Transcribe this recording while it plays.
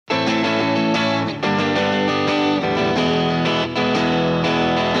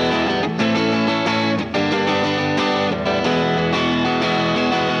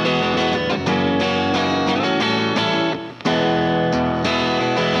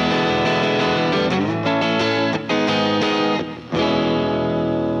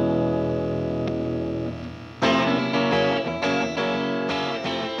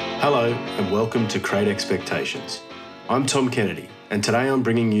Hello and welcome to Create Expectations. I'm Tom Kennedy and today I'm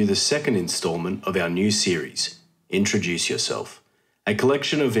bringing you the second instalment of our new series, Introduce Yourself, a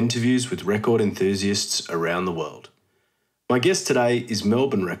collection of interviews with record enthusiasts around the world. My guest today is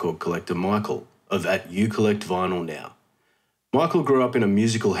Melbourne record collector Michael of At You Collect Vinyl Now. Michael grew up in a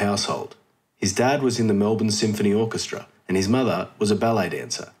musical household. His dad was in the Melbourne Symphony Orchestra and his mother was a ballet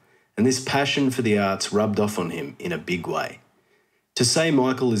dancer, and this passion for the arts rubbed off on him in a big way. To say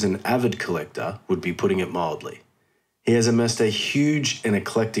Michael is an avid collector would be putting it mildly. He has amassed a huge and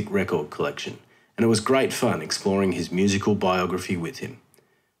eclectic record collection, and it was great fun exploring his musical biography with him.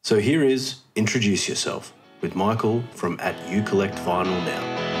 So here is Introduce Yourself with Michael from At You Collect Vinyl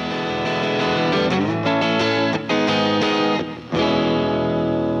Now.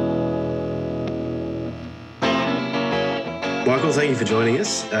 Michael, thank you for joining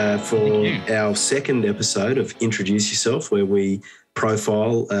us for our second episode of Introduce Yourself, where we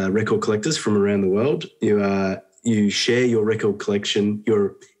profile record collectors from around the world. You share your record collection,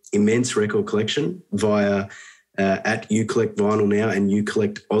 your immense record collection via At You Collect Vinyl Now and You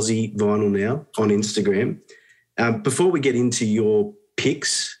Collect Aussie Vinyl Now on Instagram. Before we get into your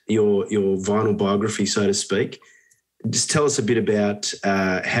picks, your vinyl biography, so to speak, just tell us a bit about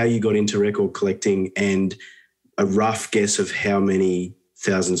how you got into record collecting and a rough guess of how many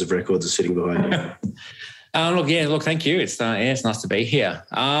thousands of records are sitting behind you. Thank you. It's nice to be here.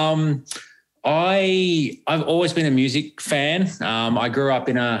 I've always been a music fan. I grew up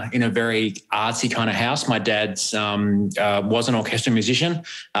in a very artsy kind of house. My dad's was an orchestra musician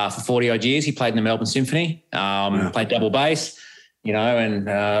for 40 odd years. He played in the Melbourne Symphony, played double bass,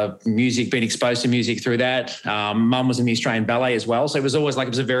 and music, been exposed to music through that. Mum was in the Australian Ballet as well. So it was always it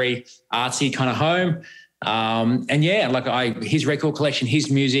was a very artsy kind of home. His record collection,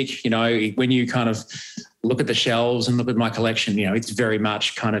 his music, when you kind of look at the shelves and look at my collection, it's very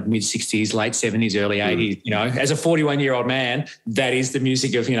much kind of mid-60s, late 70s, early 80s, as a 41-year-old man, that is the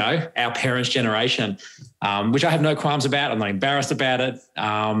music of, our parents' generation, which I have no qualms about. I'm not embarrassed about it.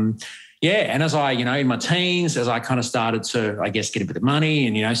 And as I, in my teens, as I kind of started to, I guess, get a bit of money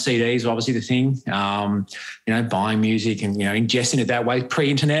and, CDs were obviously the thing, buying music and, ingesting it that way,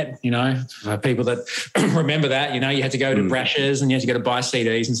 pre-internet, for people that remember that, you had to go to brashes and you had to go to buy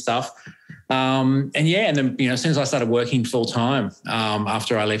CDs and stuff. And then, as soon as I started working full time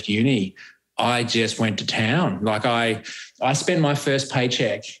after I left uni, I just went to town. I spent my first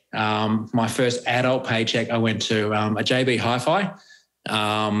paycheck, my first adult paycheck, I went to a JB Hi-Fi.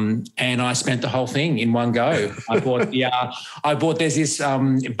 And I spent the whole thing in one go. I bought there's this,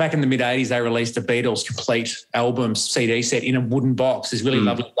 back in the mid-80s, they released a Beatles complete album CD set in a wooden box, this really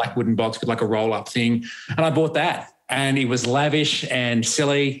lovely black wooden box with a roll-up thing. And I bought that. And it was lavish and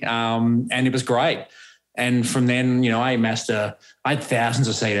silly, and it was great. And from then, I had thousands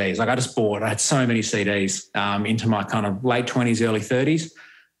of CDs. I had so many CDs into my kind of late 20s, early 30s.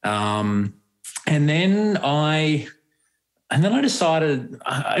 And then I decided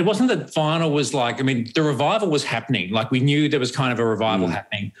it wasn't that vinyl was the revival was happening. We knew there was kind of a revival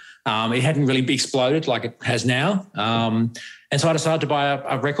happening. It hadn't really exploded like it has now. And so I decided to buy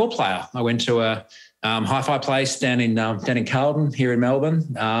a record player. I went to a hi-fi place down in Carlton here in Melbourne.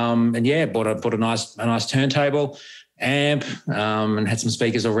 Bought a nice turntable, amp, and had some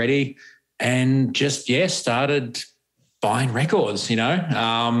speakers already, and just started buying records.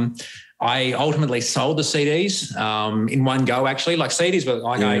 I ultimately sold the CDs in one go. Actually, CDs were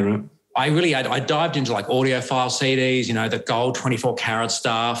I dived into audiophile CDs. The gold 24 karat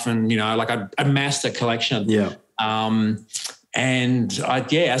stuff, and I amassed a collection. Yeah. And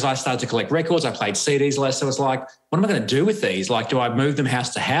as I started to collect records, I played CDs less. So I was like, what am I going to do with these? Do I move them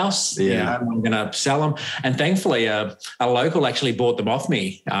house to house? Yeah. I'm going to sell them. And thankfully, a local actually bought them off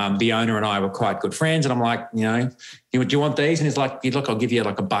me. The owner and I were quite good friends. And I'm like, do you want these? And he's like, look, I'll give you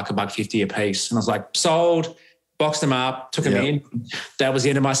 $1.50 a piece. And I was like, sold, boxed them up, took them in. That was the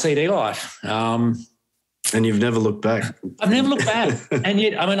end of my CD life. And you've never looked back. I've never looked back. And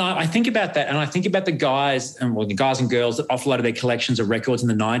yet, I think about that, and I think about the guys and girls that offloaded their collections of records in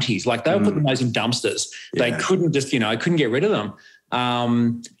the 90s. They were putting those in dumpsters. Yeah. They couldn't just, couldn't get rid of them.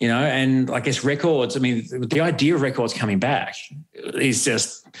 And I guess records, the idea of records coming back is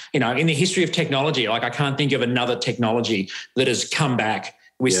just, in the history of technology, I can't think of another technology that has come back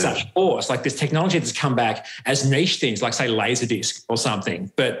with such force. This technology that's come back as niche things, say Laserdisc or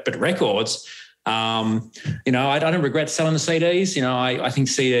something, but records. I don't regret selling the CDs. I think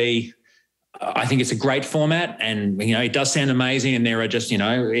CD, I think it's a great format, and it does sound amazing. And there are just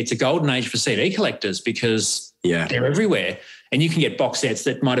it's a golden age for CD collectors because they're everywhere, and you can get box sets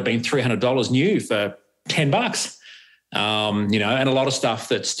that might have been $300 new for $10. and a lot of stuff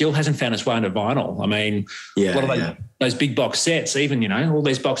that still hasn't found its way into vinyl. I mean, a lot of those big box sets, even, all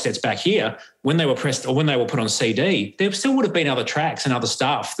these box sets back here, when they were pressed or when they were put on CD, there still would have been other tracks and other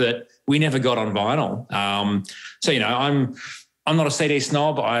stuff that we never got on vinyl. I'm not a CD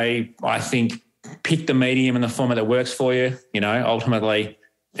snob. I think pick the medium and the format that works for you. Ultimately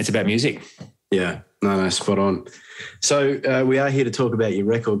it's about music. Yeah, no, spot on. So we are here to talk about your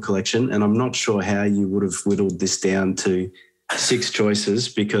record collection, and I'm not sure how you would have whittled this down to 6 choices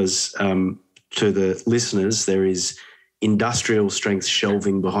because to the listeners, there is industrial strength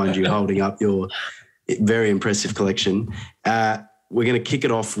shelving behind you holding up your very impressive collection. We're going to kick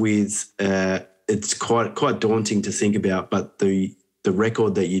it off with it's quite daunting to think about, but the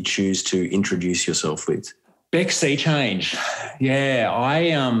record that you choose to introduce yourself with. Beck Sea Change. Yeah,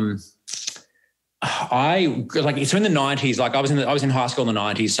 I like, so in the 90s, like I was in high school in the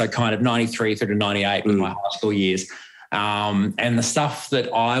 90s, so kind of 93 through to 98 was my high school years. And the stuff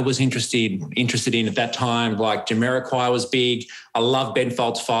that I was interested in at that time, like Jamiroquai was big. I love Ben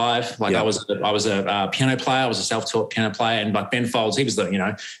Folds 5. Like I was a piano player. I was a self-taught piano player, and like Ben Folds, he was the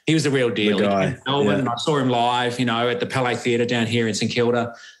real deal. The guy. Melbourne, I saw him live, at the Palais Theatre down here in St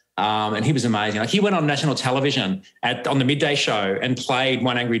Kilda. And he was amazing. Like he went on national television on the midday show and played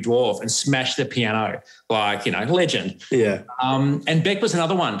One Angry Dwarf and smashed the piano, legend. Yeah. And Beck was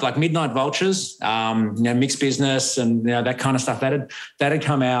another one, like Midnight Vultures, Mixed Business and that kind of stuff that had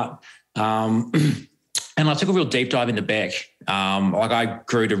come out. And I took a real deep dive into Beck. I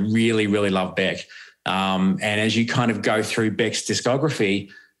grew to really, really love Beck. And as you kind of go through Beck's discography,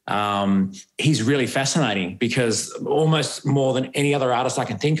 he's really fascinating because almost more than any other artist I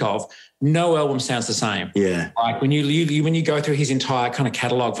can think of, no album sounds the same. Yeah. Like when you go through his entire kind of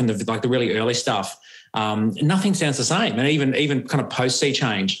catalogue from the really early stuff, nothing sounds the same. And even kind of post Sea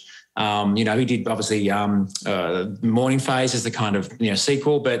Change, he did obviously Morning Phase as the kind of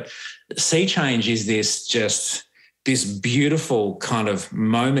sequel, but Sea Change is this beautiful kind of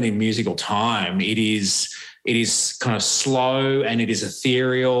moment in musical time. It is kind of slow and it is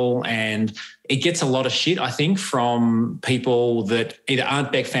ethereal, and it gets a lot of shit, I think, from people that either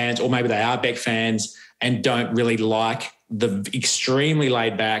aren't Beck fans or maybe they are Beck fans and don't really like the extremely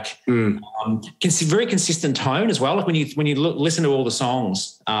laid back, very consistent tone as well. Like when you listen to all the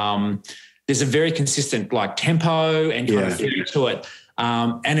songs, there's a very consistent like tempo and kind of feel to it.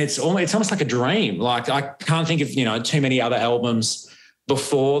 And it's almost like a dream. Like I can't think of, too many other albums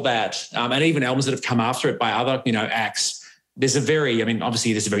before that, and even albums that have come after it by other, acts. There's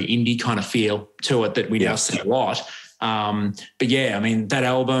obviously there's a very indie kind of feel to it that we now see a lot. But yeah, that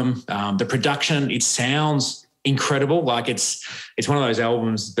album, the production, it sounds incredible. Like it's one of those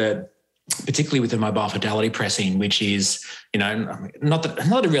albums that, particularly with the mobile fidelity pressing, which is, not that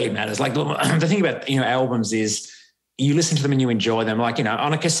it really matters. Like the thing about, albums is you listen to them and you enjoy them. Like,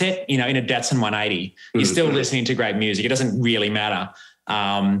 on a cassette, in a Datsun 180, you're still listening to great music. It doesn't really matter.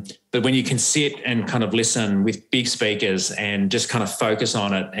 But when you can sit and kind of listen with big speakers and just kind of focus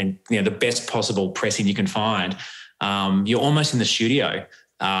on it and, the best possible pressing you can find, you're almost in the studio,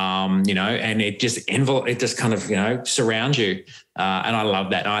 and it just kind of, surrounds you. And I love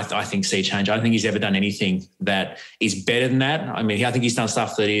that. And I think Sea Change, I don't think he's ever done anything that is better than that. I think he's done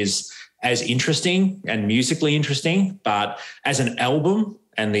stuff that is as interesting and musically interesting, but as an album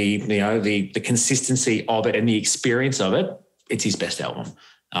and the consistency of it and the experience of it, it's his best album.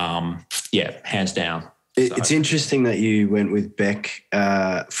 Hands down. It's interesting that you went with Beck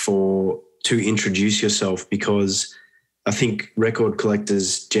to introduce yourself, because I think record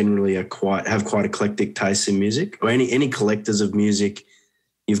collectors generally have quite eclectic tastes in music, or any collectors of music.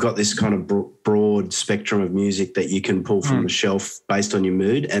 You've got this kind of broad spectrum of music that you can pull from the shelf based on your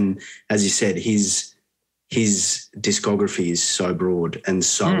mood. And as you said, his discography is so broad and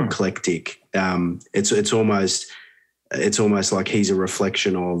so eclectic. It's almost like he's a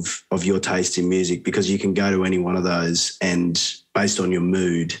reflection of your taste in music, because you can go to any one of those and based on your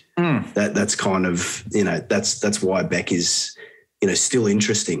mood, that's kind of, that's why Beck is, still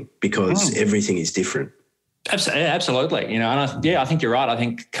interesting, because everything is different. Absolutely. I think you're right. I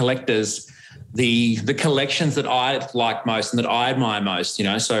think collectors, the collections that I like most and that I admire most,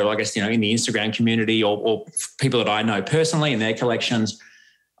 so I guess, in the Instagram community or people that I know personally and their collections,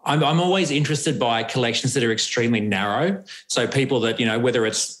 I'm always interested by collections that are extremely narrow. So people that, whether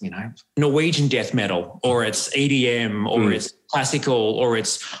it's, Norwegian death metal or it's EDM or it's classical or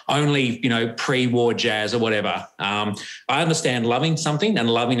it's only, pre-war jazz or whatever. I understand loving something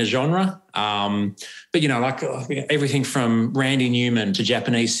and loving a genre. But, everything from Randy Newman to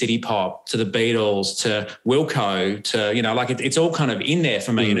Japanese city pop to the Beatles to Wilco to, it's all kind of in there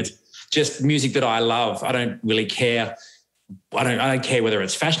for me. And just music that I love. I don't really care. I don't care whether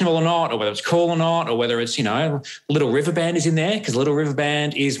it's fashionable or not, or whether it's cool or not, or whether it's, Little River Band is in there, because Little River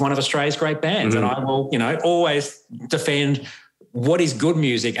Band is one of Australia's great bands. And I will, always defend what is good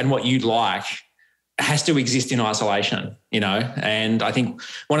music and what you like has to exist in isolation, And I think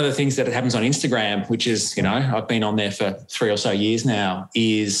one of the things that happens on Instagram, which is, I've been on there for 3 or so years now,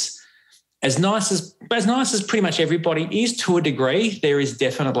 is as nice as pretty much everybody is to a degree, there is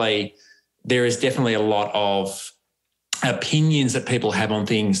definitely a lot of opinions that people have on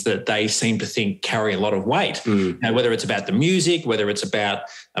things that they seem to think carry a lot of weight. Whether it's about the music, whether it's about,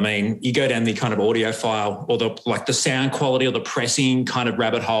 you go down the kind of audiophile or the sound quality or the pressing kind of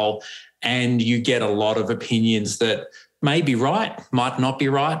rabbit hole, and you get a lot of opinions that may be right, might not be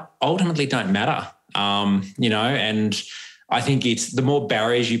right, ultimately don't matter. And I think it's the more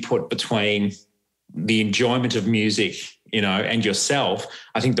barriers you put between the enjoyment of music, and yourself,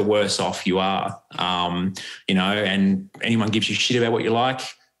 I think the worse off you are. And anyone gives you shit about what you like,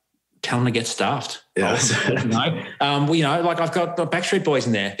 tell them to get stuffed. Yeah. I've got the Backstreet Boys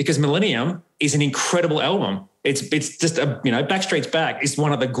in there because Millennium is an incredible album. It's just Backstreet's Back is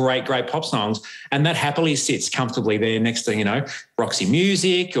one of the great pop songs, and that happily sits comfortably there next to Roxy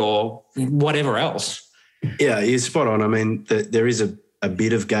Music or whatever else. Yeah, you're spot on. There is a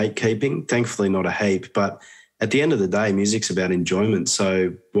bit of gatekeeping, thankfully not a heap, but at the end of the day, music's about enjoyment.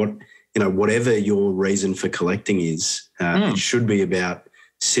 So whatever your reason for collecting is, it should be about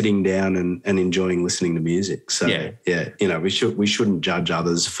sitting down and enjoying listening to music. So we shouldn't judge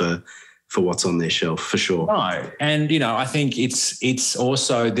others for what's on their shelf, for sure. No, and I think it's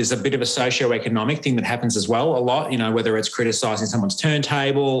also there's a bit of a socio-economic thing that happens as well a lot. Whether it's criticising someone's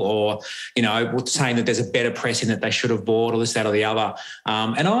turntable or saying that there's a better pressing that they should have bought or this, that, or the other.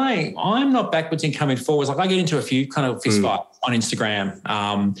 And I'm not backwards in coming forwards. Like I get into a few kind of fist fights on Instagram.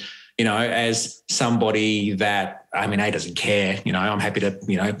 As somebody that A doesn't care. I'm happy to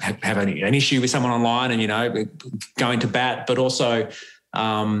have an issue with someone online and going to bat, but also.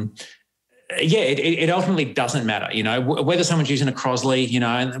 It ultimately doesn't matter, whether someone's using a Crosley,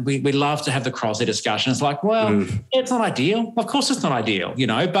 and we love to have the Crosley discussion. It's like, it's not ideal. Of course it's not ideal,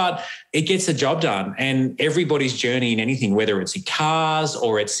 but it gets the job done. And everybody's journey in anything, whether it's in cars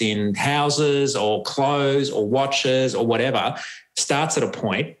or it's in houses or clothes or watches or whatever, starts at a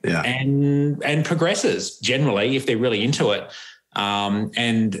point and progresses generally if they're really into it.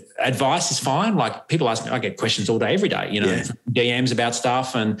 And advice is fine. Like people ask me, I get questions all day, every day, DMs about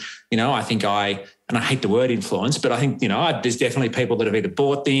stuff. And, I think I hate the word influence, but I think, there's definitely people that have either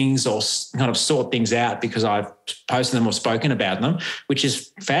bought things or kind of sought things out because I've posted them or spoken about them, which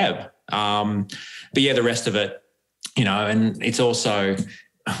is fab. But the rest of it, and it's also,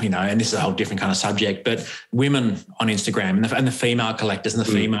 and this is a whole different kind of subject, but women on Instagram and the female collectors and the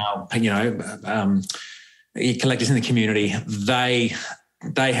female, collectors in the community,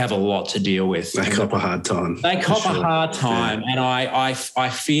 they have a lot to deal with. They cop a hard time. And I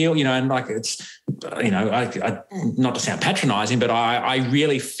feel, and like it's, I not to sound patronising, but I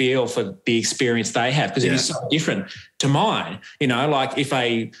really feel for the experience they have because it is so different to mine. Like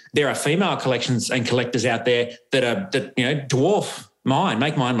there are female collections and collectors out there that dwarf mine,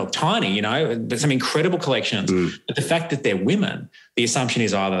 make mine look tiny, there's some incredible collections. But the fact that they're women, the assumption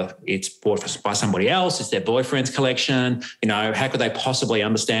is either it's bought by somebody else, it's their boyfriend's collection, how could they possibly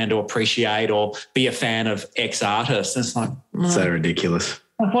understand or appreciate or be a fan of X artist? And it's like, so ridiculous.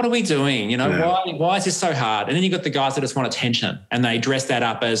 What are we doing? Why is this so hard? And then you got the guys that just want attention and they dress that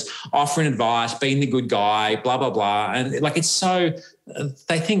up as offering advice, being the good guy, blah, blah, blah. And like, it's so,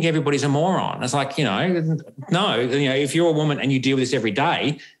 they think everybody's a moron. It's like, no, if you're a woman and you deal with this every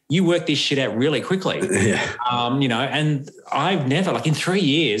day, you work this shit out really quickly. And I've never, like in 3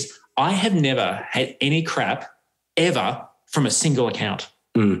 years, I have never had any crap ever from a single account.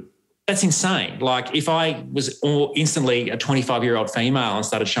 That's insane. Like if I was instantly a 25-year-old female and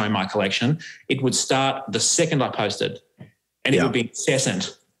started showing my collection, it would start the second I posted and it would be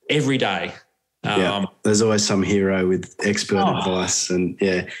incessant every day. There's always some hero with expert advice. And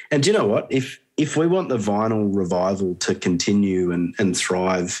do you know what? If we want the vinyl revival to continue and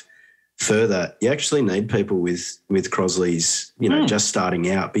thrive further, you actually need people with Crosleys, just starting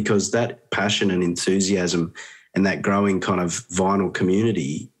out, because that passion and enthusiasm and that growing kind of vinyl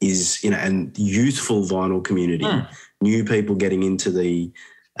community is, and youthful vinyl community, new people getting into the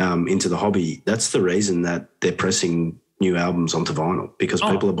hobby. That's the reason that they're pressing new albums onto vinyl, because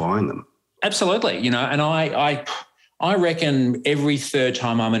people are buying them. Absolutely. And I reckon every third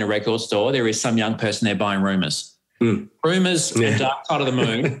time I'm in a record store, there is some young person there buying Rumours. Rumours and Dark Side of the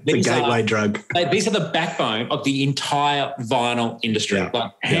Moon. The gateway drug. These are the backbone of the entire vinyl industry,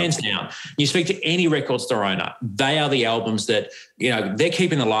 like hands down. You speak to any record store owner, they are the albums that, they're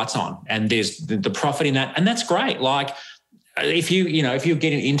keeping the lights on, and there's the profit in that, and that's great. Like, if you're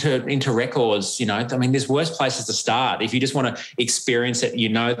getting into records, there's worse places to start. If you just want to experience it,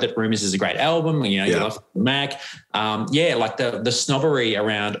 that Rumours is a great album, you love Mac. Like the snobbery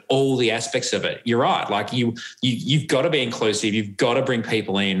around all the aspects of it. You're right. Like you've got to be inclusive. You've got to bring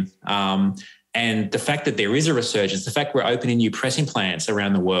people in. And the fact that there is a resurgence, the fact we're opening new pressing plants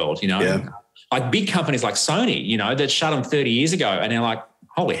around the world, like big companies like Sony, that shut them 30 years ago, and they're like,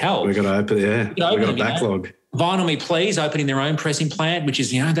 holy hell. We're going to open, we've got a backlog. Vinyl Me Please opening their own pressing plant, which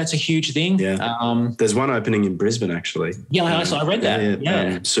is, that's a huge thing. Yeah. There's one opening in Brisbane, actually. Yeah, so I read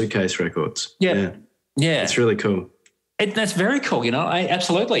that. Suitcase Records. Yeah. It's really cool. That's very cool,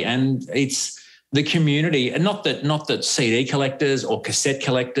 absolutely. And it's the community, and not that CD collectors or cassette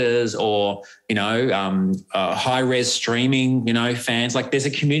collectors or, high-res streaming, fans. Like, there's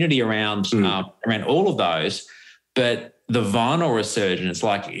a community around all of those. But the vinyl resurgence,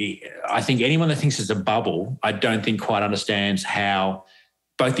 like, I think anyone that thinks it's a bubble, I don't think quite understands how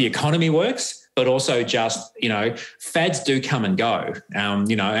both the economy works, but also just, fads do come and go,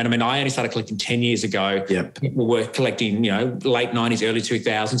 and I only started collecting 10 years ago. Yep. People were collecting, late 90s, early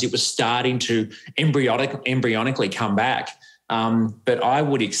 2000s. It was starting to embryonically come back. But I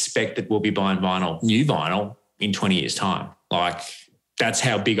would expect that we'll be buying new vinyl in 20 years' time. Like, that's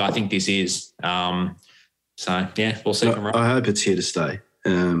how big I think this is. So, we'll see. I hope it's here to stay,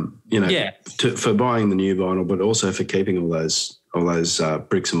 for buying the new vinyl, but also for keeping all those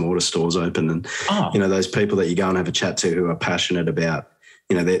bricks and mortar stores open, and, those people that you go and have a chat to who are passionate about,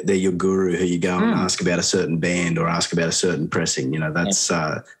 they're your guru who you go and ask about a certain band or ask about a certain pressing. That's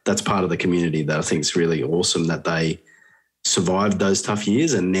part of the community that I think is really awesome, that they survived those tough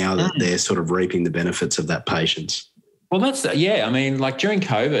years, and now that they're sort of reaping the benefits of that patience. Well, like during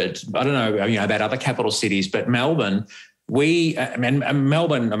COVID, I don't know, about other capital cities, but Melbourne,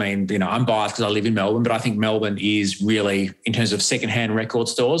 Melbourne, I'm biased because I live in Melbourne, but I think Melbourne is really, in terms of secondhand record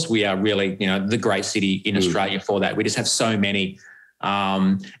stores, we are really, the great city in Australia for that. We just have so many.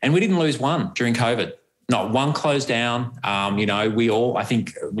 And we didn't lose one during COVID. Not one closed down. We all, I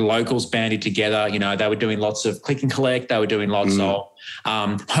think, locals banded together. They were doing lots of click and collect. They were doing lots of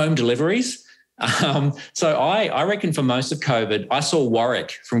home deliveries. So I reckon for most of COVID, I saw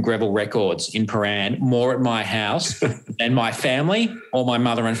Warwick from Greville Records in Paran more at my house than my family or my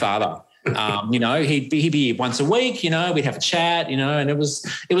mother and father. He'd be here once a week, we'd have a chat, and it was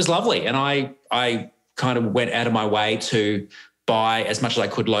lovely. And I kind of went out of my way to buy as much as I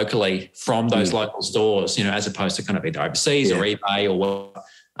could locally from those local stores, as opposed to kind of either overseas or eBay or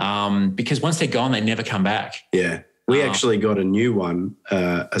what, because once they're gone, they never come back. Yeah. We actually got a new one,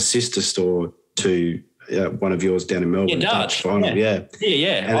 a sister store to one of yours down in Melbourne. Dutch Vinyl,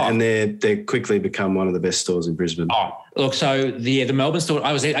 yeah. And they're quickly become one of the best stores in Brisbane. Oh, look, so the Melbourne store,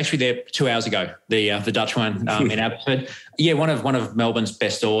 I was actually there 2 hours ago, the Dutch one in Abbotsford. Yeah, one of Melbourne's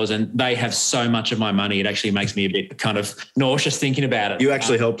best stores, and they have so much of my money. It actually makes me a bit kind of nauseous thinking about it. You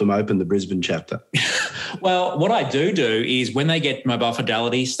actually helped them open the Brisbane chapter. Well, what I do is when they get mobile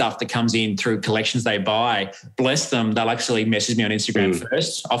fidelity stuff that comes in through collections they buy, bless them, they'll actually message me on Instagram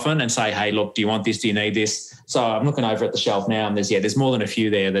first often and say, hey, look, do you want this? Do you need this? So I'm looking over at the shelf now, and there's more than a few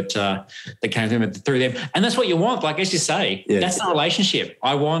there that came through them. And that's what you want. Like, as you say, that's the relationship.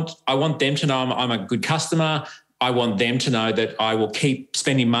 I want them to know I'm a good customer. I want them to know that I will keep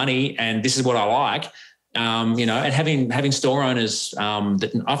spending money, and this is what I like. And having store owners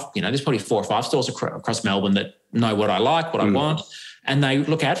that there's probably 4 or 5 stores across Melbourne that know what I like, what I want, and they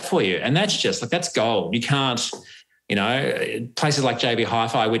look out for you. And that's just that's gold. You can't, places like JB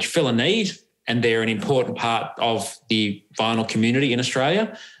Hi-Fi, which fill a need, and they're an important part of the vinyl community in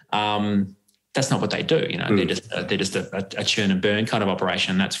Australia. That's not what they do. They're just a churn and burn kind of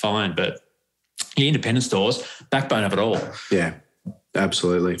operation. That's fine, but the independent stores, backbone of it all. Yeah,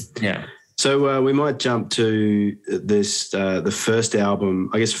 absolutely. Yeah. So we might jump to this, the first album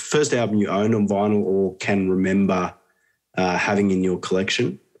you own on vinyl or can remember having in your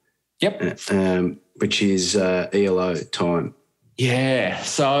collection. Yep. Which is ELO Time. Yeah.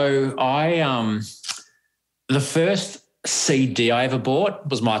 So the first CD I ever bought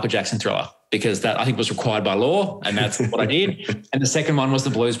was Michael Jackson Thriller, because that I think was required by law, and that's what I did. And the second one was the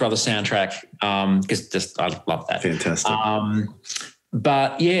Blues Brothers soundtrack, because I love that. Fantastic.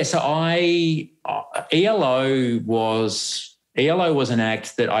 But yeah, so ELO was an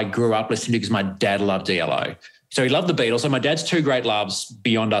act that I grew up listening to because my dad loved ELO. So he loved the Beatles. So my dad's two great loves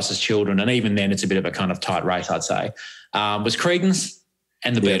beyond us as children, and even then it's a bit of a kind of tight race, I'd say, was Creedence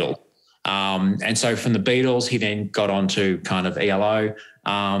and the Beatles. And so from the Beatles, he then got on to kind of ELO,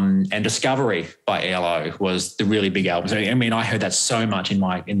 and Discovery by ELO was the really big album. I mean, I heard that so much in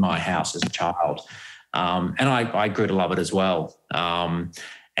my house as a child, and I grew to love it as well.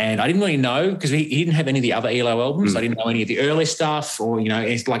 And I didn't really know, because he didn't have any of the other ELO albums. I didn't know any of the early stuff, or, you know,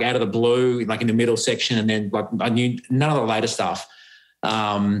 it's like Out of the Blue, like in the middle section, and then like I knew none of the later stuff.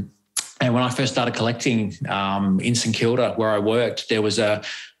 And when I first started collecting in St Kilda, where I worked, there was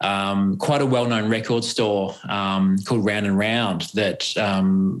quite a well-known record store called Round and Round that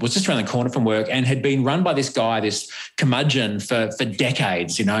was just around the corner from work, and had been run by this guy, this curmudgeon, for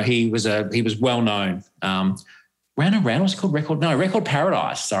decades. You know, he was well known. Round and Round was called Record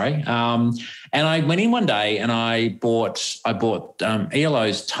Paradise. Sorry. And I went in one day and I bought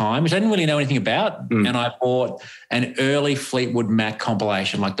ELO's Time, which I didn't really know anything about, and I bought an early Fleetwood Mac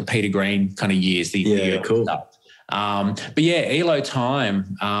compilation, like the Peter Green kind of years. The cool stuff. But yeah, ELO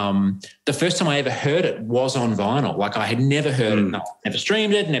Time, the first time I ever heard it was on vinyl. Like I had never heard it, never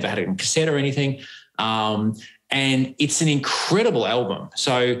streamed it, never had it on cassette or anything. And it's an incredible album.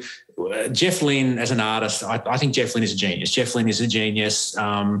 So Jeff Lynne as an artist, I think Jeff Lynne is a genius. Jeff Lynne is a genius,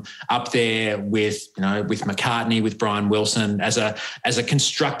 up there with McCartney, with Brian Wilson as a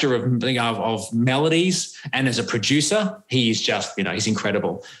constructor of melodies, and as a producer, he's just, he's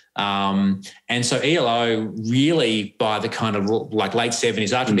incredible. And so ELO really, by the kind of like late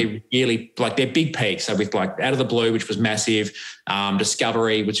 70s, after they really like their big peaks, so with like Out of the Blue, which was massive,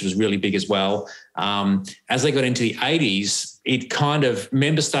 Discovery, which was really big as well. As they got into the 80s, it kind of,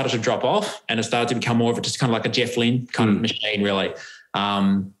 members started to drop off, and it started to become more of just kind of like a Jeff Lynne kind of machine, really.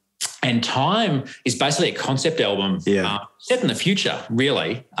 And Time is basically a concept album set in the future,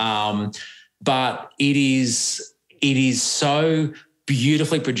 really. But it is so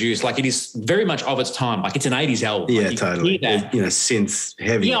beautifully produced. Like, it is very much of its time. Like, it's an 80s album. Yeah, like, totally. Synth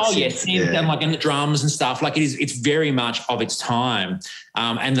heavy. Yeah, synth, and like in the drums and stuff. Like, it's very much of its time.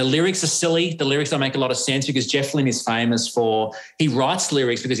 And the lyrics are silly. The lyrics don't make a lot of sense, because Jeff Lynne is famous for, he writes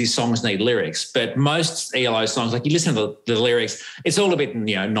lyrics because his songs need lyrics. But most ELO songs, like you listen to the lyrics, it's all a bit,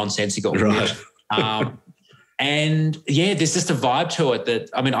 nonsensical. Right. And yeah, there's just a vibe to it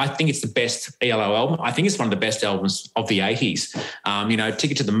that, I mean, I think it's the best ELO album. I think it's one of the best albums of the 80s.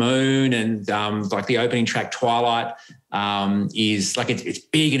 Ticket to the Moon, and like the opening track Twilight is like, it's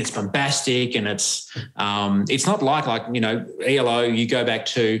big and it's bombastic, and it's not like ELO, you go back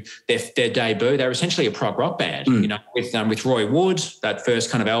to their debut, they're essentially a prog rock band, with Roy Wood, that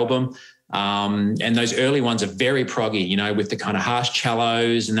first kind of album. And those early ones are very proggy, with the kind of harsh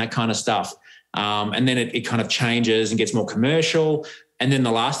cellos and that kind of stuff. And then it kind of changes and gets more commercial. And then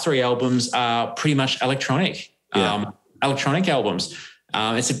the last three albums are pretty much electronic albums.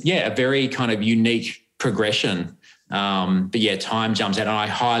 It's a very kind of unique progression. But yeah, Time jumps out, and I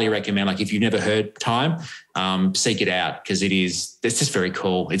highly recommend, like, if you've never heard Time, seek it out, because it's just very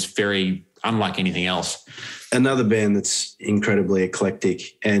cool. It's very unlike anything else. Another band that's incredibly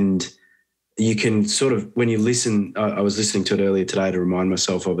eclectic, and you can sort of, when you listen, I was listening to it earlier today to remind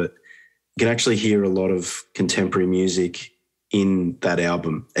myself of it, you can actually hear a lot of contemporary music in that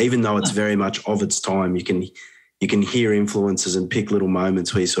album. Even though it's very much of its time, you can hear influences and pick little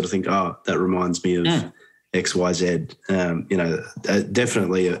moments where you sort of think, oh, that reminds me of X, Y, Z.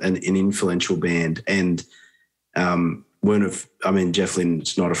 Definitely an influential band. And Jeff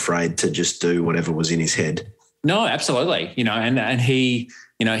Lynne's not afraid to just do whatever was in his head. No, absolutely. And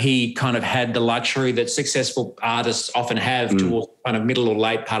he kind of had the luxury that successful artists often have towards kind of middle or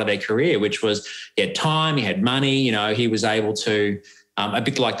late part of their career, which was he had time, he had money, he was able to, a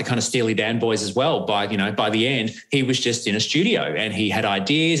bit like the kind of Steely Dan boys as well. By the end, he was just in a studio and he had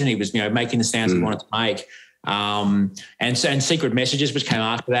ideas, and he was, making the sounds he wanted to make. And Secret Messages, which came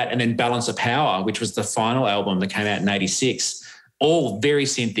after that, and then Balance of Power, which was the final album that came out in 86. All very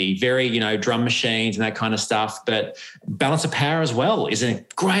synthy, very, drum machines and that kind of stuff. But Balance of Power as well is a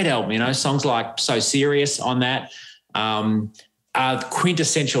great album. Songs like So Serious on that are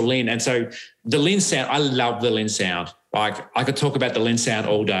quintessential Lynne. And so the Lynne sound, I love the Lynne sound. Like, I could talk about the Lynne sound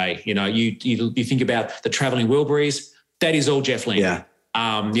all day. You think about the Travelling Wilburys, that is all Jeff Lynne. Yeah.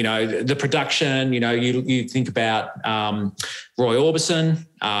 The production, you think about Roy Orbison,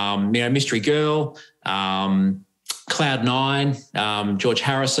 Mystery Girl, Cloud9, George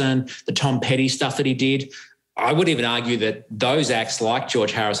Harrison, the Tom Petty stuff that he did. I would even argue that those acts, like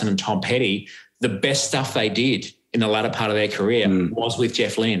George Harrison and Tom Petty, the best stuff they did in the latter part of their career was with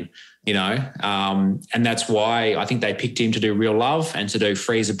Jeff Lynne, and that's why I think they picked him to do Real Love and to do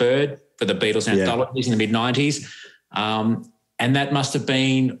Free as a Bird for the Beatles anthologies in the mid-90s. And that must have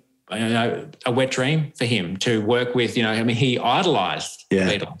been, a wet dream for him to work with, he idolised the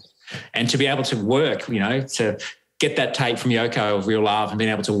Beatles. And to be able to work, to get that tape from Yoko of Real Love and being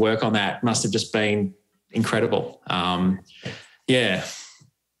able to work on that must have just been incredible.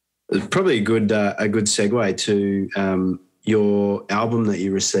 It's probably a good segue to your album that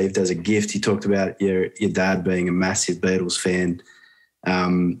you received as a gift. You talked about your dad being a massive Beatles fan.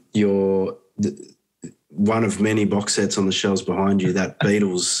 One of many box sets on the shelves behind you, that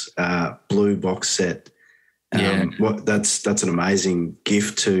Beatles blue box set. That's an amazing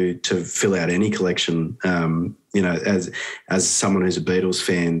gift to fill out any collection. As someone who's a Beatles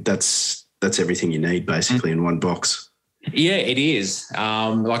fan, that's everything you need basically in one box. Yeah, it is. The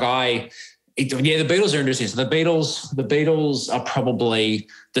Beatles are interesting. So the Beatles are probably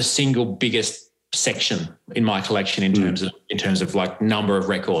the single biggest section in my collection in terms of like number of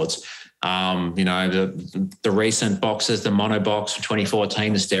records. The recent boxes, the mono box from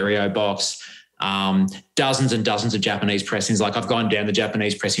 2014, the stereo box, dozens and dozens of Japanese pressings. Like I've gone down the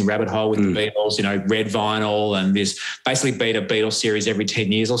Japanese pressing rabbit hole with the Beatles, red vinyl, and there's basically been a Beatles series every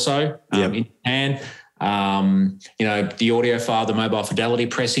 10 years or so in Japan. The audiophile, the mobile fidelity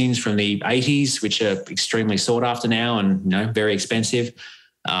pressings from the 80s, which are extremely sought after now and, very expensive.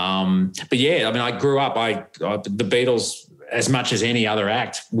 I grew up, the Beatles, as much as any other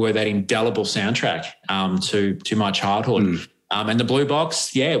act, were that indelible soundtrack to my childhood. And the blue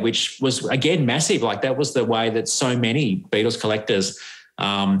box, which was, again, massive. Like that was the way that so many Beatles collectors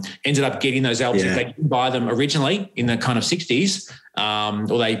ended up getting those albums. If they didn't buy them originally in the kind of 60s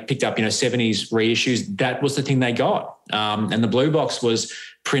or they picked up, 70s reissues, that was the thing they got. And the blue box was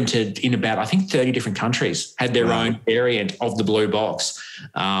printed in about, I think, 30 different countries, had their own variant of the blue box.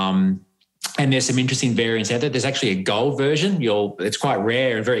 And there's some interesting variants out there. There's actually a gold version. It's quite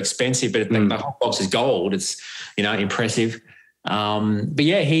rare and very expensive, but the whole box is gold. It's, impressive.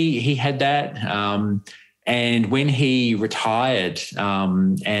 He had that. And when he retired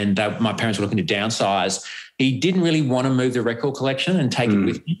and my parents were looking to downsize, he didn't really want to move the record collection and take it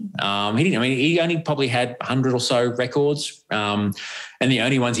with him. He only probably had 100 or so records. And the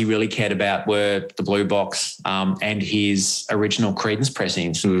only ones he really cared about were the blue box and his original Creedence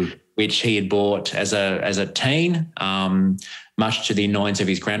pressings, which he had bought as a teen, much to the annoyance of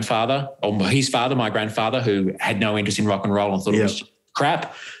his grandfather, or his father, my grandfather, who had no interest in rock and roll and thought it was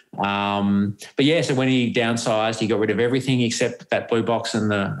crap. So when he downsized, he got rid of everything except that blue box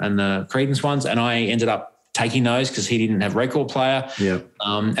and the Creedence ones, and I ended up taking those because he didn't have a record player.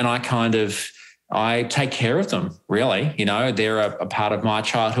 And I take care of them, really. They're a part of my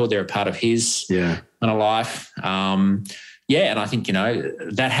childhood. They're a part of his kind of life. And I think,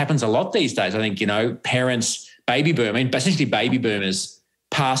 that happens a lot these days. I think, parents, basically baby boomers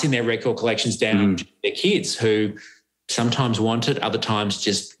passing their record collections down to their kids who sometimes want it, other times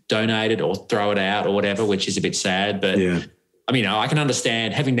just donate it or throw it out or whatever, which is a bit sad. But I can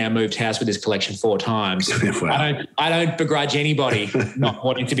understand, having now moved house with this collection 4 times. I don't begrudge anybody not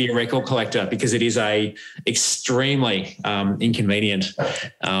wanting to be a record collector because it is a extremely inconvenient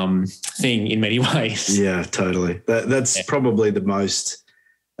thing in many ways. Yeah, totally. That's probably the most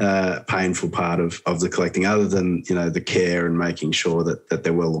painful part of the collecting, other than, the care and making sure that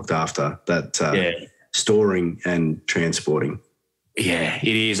they're well looked after, storing and transporting. Yeah,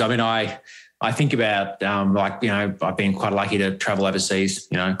 it is. I think about I've been quite lucky to travel overseas,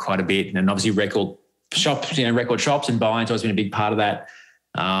 quite a bit, and obviously record shops and buying's always been a big part of that.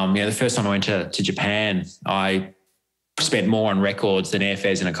 The first time I went to Japan, I spent more on records than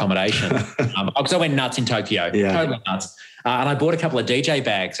airfares and accommodation because I went nuts in Tokyo, totally nuts. And I bought a couple of DJ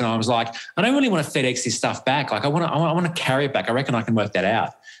bags, and I was like, I don't really want to FedEx this stuff back. Like I want to carry it back. I reckon I can work that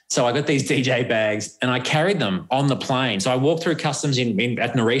out. So I got these DJ bags and I carried them on the plane. So I walked through customs at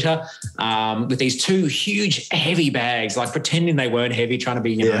Narita with these 2 huge, heavy bags, like pretending they weren't heavy, trying to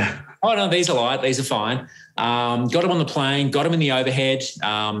be, oh, no, these are light, these are fine. Got them on the plane, got them in the overhead,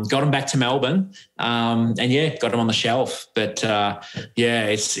 got them back to Melbourne, got them on the shelf. But,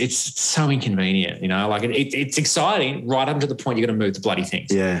 it's so inconvenient, it's exciting right up to the point you've got to move the bloody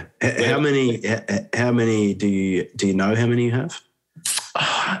things. Yeah. How many do you know how many you have?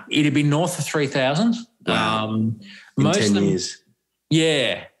 It'd be north of 3,000. Wow. In most 10 years.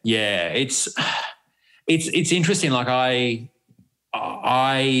 Yeah. It's interesting. Like I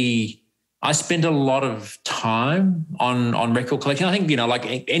spend a lot of time on record collection. I think,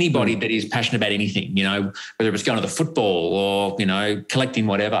 like anybody that is passionate about anything, whether it's going to the football or, collecting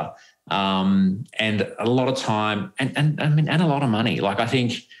whatever, and a lot of time and a lot of money. Like I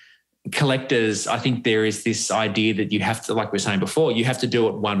think collectors, I think there is this idea that you have to, like we were saying before, you have to do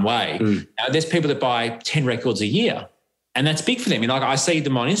it one way. Now, there's people that buy 10 records a year, and that's big for them. Like I see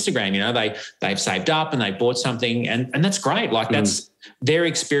them on Instagram, they've saved up and they bought something, and that's great. Like that's their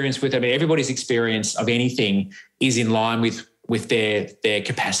experience with, everybody's experience of anything is in line with their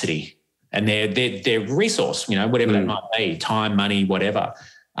capacity and their resource, whatever that might be, time, money, whatever.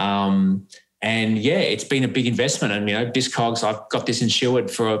 And yeah, it's been a big investment. And, Discogs, I've got this insured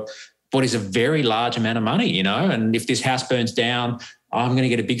for what is a very large amount of money, and if this house burns down, I'm going to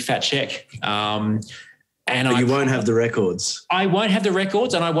get a big fat check. But you won't have the records. I won't have the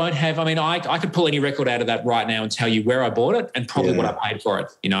records, and I won't have, I could pull any record out of that right now and tell you where I bought it and probably what I paid for it,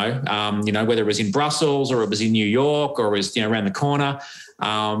 whether it was in Brussels or it was in New York or it was, around the corner.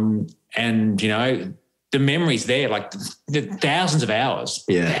 The memories there, like the thousands of hours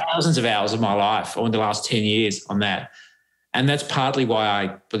of my life or in the last 10 years on that. And that's partly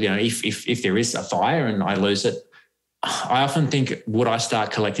why if there is a fire and I lose it, I often think, would I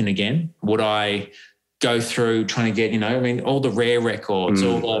start collecting again? Would I go through trying to get, all the rare records,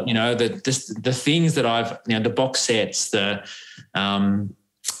 all the, the things that I've, the box sets, would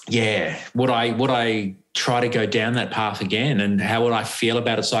I try to go down that path again? And how would I feel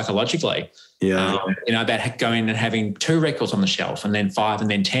about it psychologically? Yeah. About going and having 2 records on the shelf and then 5 and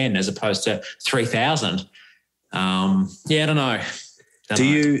then 10 as opposed to 3,000. I don't know. Do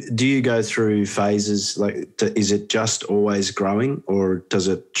you go through phases? Like, is it just always growing, or does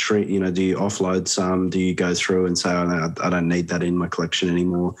it shrink? Do you offload some? Do you go through and say, "Oh, no, I don't need that in my collection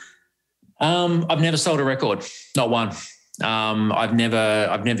anymore"? I've never sold a record, not one. I've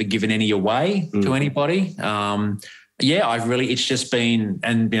never given any away to anybody. It's just been,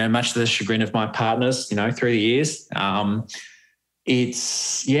 and much to the chagrin of my partners, through the years.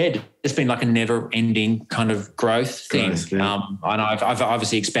 It's been like a never-ending kind of growth thing. Yeah. And I've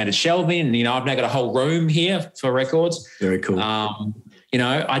obviously expanded shelving, and I've now got a whole room here for records. Very cool. Do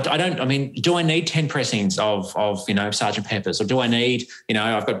I need 10 pressings of Sgt. Pepper's, or do I need,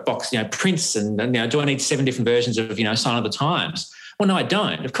 I've got box, Prince, and do I need 7 different versions of, Sign of the Times? Well, no, I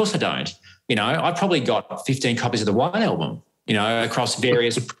don't. Of course I don't. I've probably got 15 copies of the White Album, across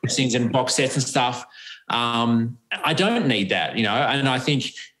various pressings and box sets and stuff. I don't need that, and I think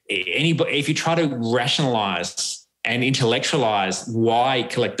anybody, if you try to rationalize and intellectualize why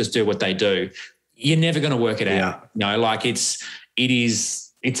collectors do what they do, you're never going to work it out.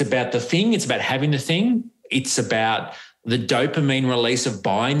 It's about the thing. It's about having the thing. It's about the dopamine release of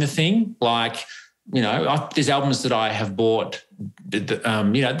buying the thing. There's albums that I have bought, the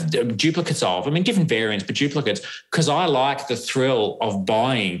duplicates of, different variants, but duplicates, because I like the thrill of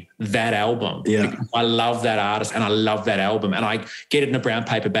buying that album. Yeah. Because I love that artist and I love that album, and I get it in a brown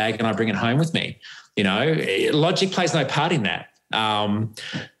paper bag and I bring it home with me. Logic plays no part in that. And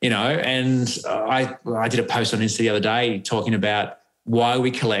I did a post on Insta the other day talking about why we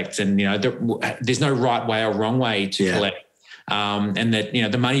collect, and, there's no right way or wrong way to collect. And that,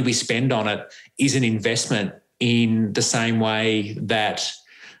 the money we spend on it is an investment in the same way that,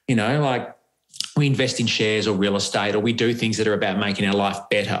 we invest in shares or real estate, or we do things that are about making our life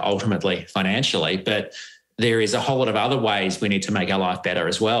better ultimately financially. But there is a whole lot of other ways we need to make our life better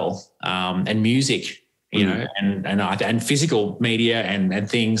as well. And music, and physical media and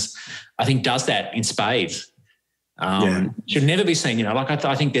things, I think does that in spades. Should never be seen,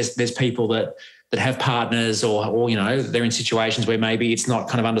 I think there's people that have partners or they're in situations where maybe it's not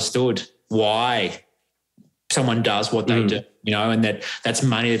kind of understood why someone does what they do, and that's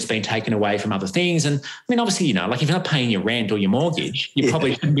money that's been taken away from other things. And obviously, if you're not paying your rent or your mortgage, you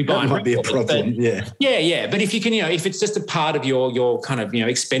probably shouldn't be buying. That might be a problem. But if you can, if it's just a part of your kind of,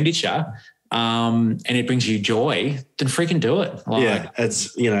 expenditure, and it brings you joy, then freaking do it.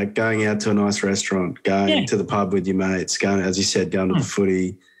 It's, going out to a nice restaurant, going to the pub with your mates, going, as you said, going to the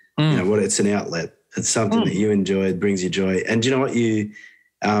footy, it's an outlet. It's something that you enjoy, it brings you joy. And do you know what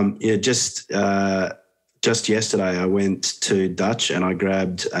just yesterday I went to Dutch and I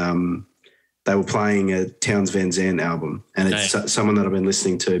grabbed, they were playing a Townes Van Zandt album, and it's someone that I've been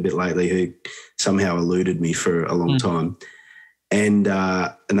listening to a bit lately who somehow eluded me for a long time. And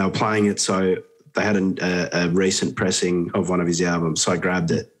they were playing it, so they had a recent pressing of one of his albums, so I grabbed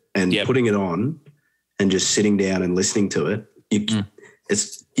it and putting it on and just sitting down and listening to it.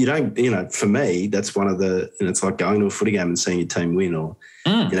 For me, that's one of the, it's like going to a footy game and seeing your team win, or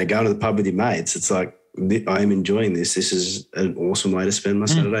going to the pub with your mates. It's like, I am enjoying this. This is an awesome way to spend my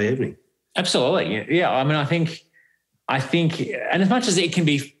Saturday evening. Absolutely, yeah. I think, and as much as it can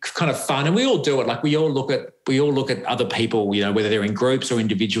be kind of fun, and we all do it, like we all look at other people, whether they're in groups or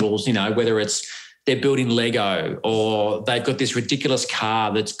individuals, whether it's, they're building Lego, or they've got this ridiculous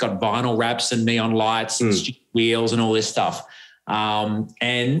car that's got vinyl wraps and neon lights and wheels and all this stuff.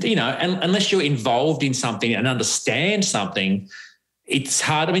 And, you know, and unless you're involved in something and understand something, it's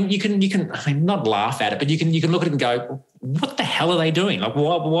hard. I mean, you can, I mean, not laugh at it, but you can look at it and go, what the hell are they doing? Like,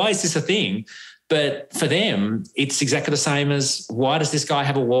 why is this a thing? But for them, it's exactly the same as, why does this guy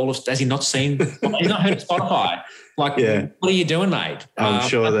have a wall of, has he not seen, he's not heard of Spotify? Like, what are you doing, mate? I'm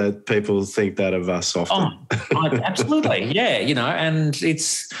sure that people think that of us often. Absolutely. Yeah. You know, and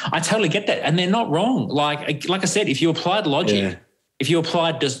I totally get that. And they're not wrong. Like I said, if you applied logic, if you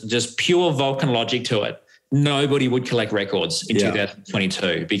applied just pure Vulcan logic to it, nobody would collect records in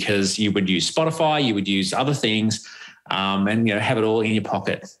 2022, because you would use Spotify, you would use other things, and, you know, have it all in your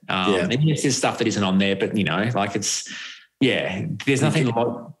pocket. And yes, there's stuff that isn't on there, but, you know, like there's nothing like.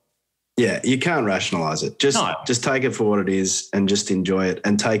 Yeah, you can't rationalise it. Just take it for what it is and just enjoy it,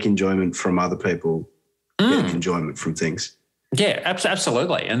 and take enjoyment from other people, getting enjoyment from things. Yeah,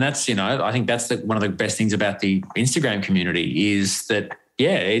 absolutely. And that's, you know, I think that's one of the best things about the Instagram community is that,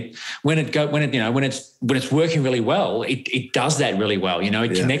 when it's working really well, it does that really well. You know,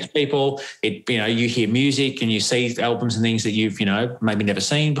 it connects people. You know, you hear music and you see albums and things that you've, you know, maybe never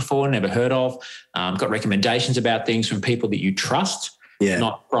seen before, never heard of. Got recommendations about things from people that you trust. Yeah.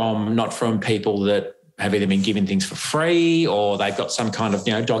 Not from people that have either been given things for free or they've got some kind of,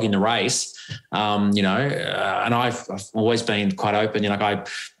 you know, dog in the race. You know, and I've always been quite open. You know, like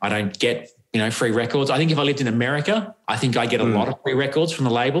I don't get, you know, free records. I think if I lived in America, I think I get a lot of free records from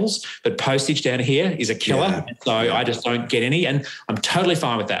the labels, but postage down here is a killer. Yeah. So I just don't get any, and I'm totally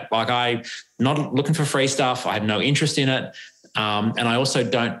fine with that. Like, I'm not looking for free stuff. I have no interest in it. And I also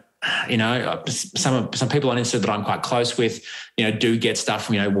don't, you know, some people on Insta that I'm quite close with, you know, do get stuff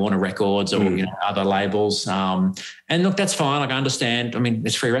from, you know, Warner Records or, you know, other labels. And look, that's fine. Like, I understand. I mean,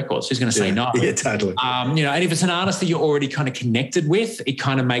 it's free records. Who's going to say no? Yeah, totally. You know, and if it's an artist that you're already kind of connected with, it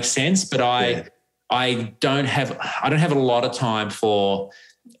kind of makes sense. But I don't have a lot of time for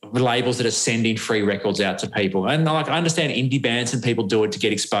labels that are sending free records out to people. And like, I understand indie bands and people do it to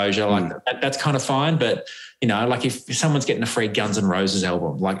get exposure. Like that's kind of fine. But, you know, like if someone's getting a free Guns N' Roses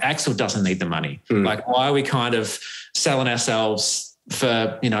album, like Axl doesn't need the money. Like, why are we kind of selling ourselves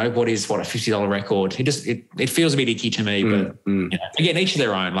for, you know, what a $50 record? It feels a bit icky to me, but you know, again, each of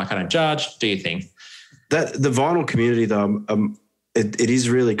their own. Like, I don't judge. Do your thing. That the vinyl community though, it is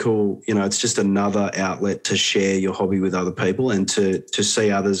really cool. You know, it's just another outlet to share your hobby with other people and to see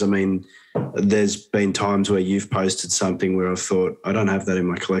others. I mean, there's been times where you've posted something where I've thought, I don't have that in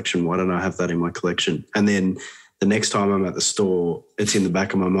my collection. Why don't I have that in my collection? And then the next time I'm at the store, it's in the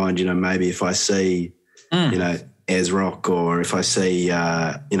back of my mind, you know, maybe if I see, you know, Ayers Rock, or if I see, you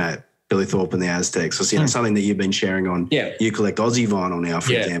know, Billy Thorpe and the Aztecs, or, you know, something that you've been sharing on. Yeah. You collect Aussie vinyl now,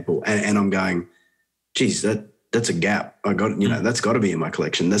 for example. And I'm going, geez, that's a gap. I got, you know, that's got to be in my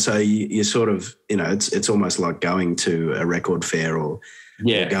collection. So you sort of, you know, it's almost like going to a record fair or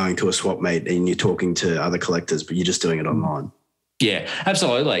going to a swap meet and you're talking to other collectors, but you're just doing it online. Yeah,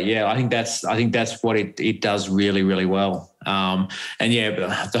 absolutely. Yeah, I think that's what it does really, really well. And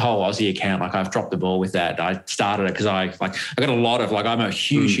yeah, the whole Aussie account, like, I've dropped the ball with that. I started it because I got a lot of, like, I'm a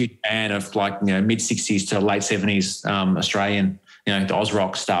huge fan of, like, you know, mid-60s to late 70s Australian, you know, the Oz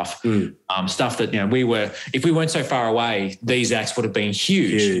rock stuff, stuff that, you know, if we weren't so far away, these acts would have been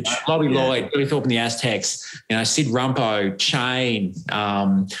huge. Bobby Lloyd, Billy Thorpe and the Aztecs, you know, Sid Rumpo, Chain,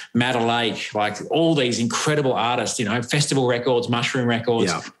 Matt Lake, like all these incredible artists, you know, Festival Records, Mushroom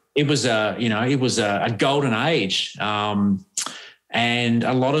Records. Yeah. It was a golden age. And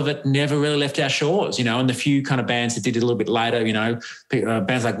a lot of it never really left our shores, you know, and the few kind of bands that did it a little bit later, you know,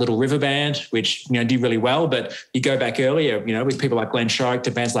 bands like Little River Band, which, you know, did really well. But you go back earlier, you know, with people like Glenn Shorrock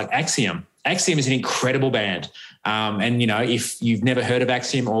to bands like Axiom. Axiom is an incredible band. And, you know, if you've never heard of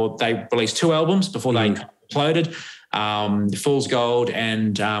Axiom, or they released 2 albums before they imploded, Fool's Gold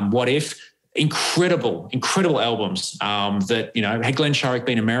and What If, incredible albums that, you know, had Glenn Shorrock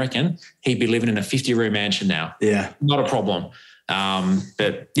been American, he'd be living in a 50-room mansion now. Yeah. Not a problem.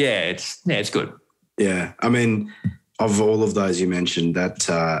 But yeah, it's good. Yeah. I mean, of all of those you mentioned, that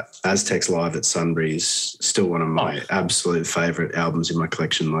Aztecs Live at Sunbury is still one of my absolute favourite albums in my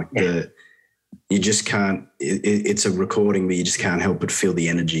collection. Like you just can't, it's a recording, but you just can't help but feel the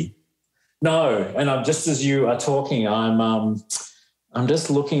energy. No. And I'm just, as you are talking, I'm just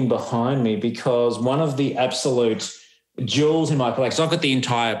looking behind me, because one of the absolute jewels in my collection. So I've got the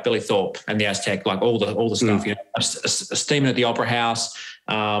entire Billy Thorpe and the Aztec, like all the stuff. You know, Steaming at the Opera House,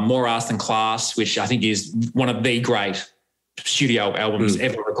 More Arts Than Class, which I think is one of the great studio albums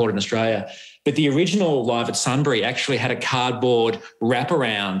ever recorded in Australia. But the original Live at Sunbury actually had a cardboard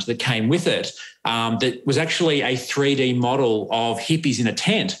wraparound that came with it that was actually a 3D model of hippies in a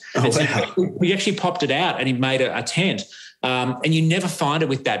tent. Oh, and so wow. we actually popped it out and he made a tent. And you never find it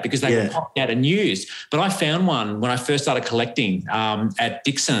with that because they were popped out and used. But I found one when I first started collecting at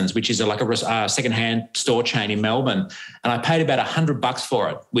Dixon's, which is a secondhand store chain in Melbourne. And I paid about $100 for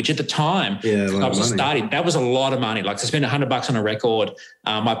it, which at the time, I was starting, that was a lot of money. Like to spend $100 on a record.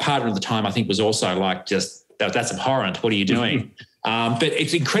 My partner at the time, I think, was also like, that's abhorrent. What are you doing? But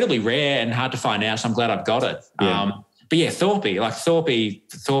it's incredibly rare and hard to find now. So I'm glad I've got it. Yeah. But yeah, Thorpe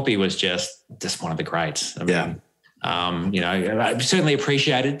was just one of the greats. I mean, I certainly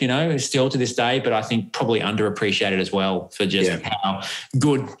appreciated, still to this day, but I think probably underappreciated as well for just how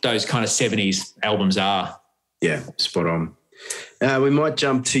good those kind of 70s albums are. Yeah, spot on. We might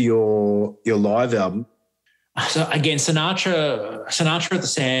jump to your live album. So again, Sinatra at the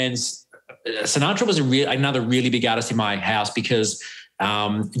Sands. Sinatra was another really big artist in my house because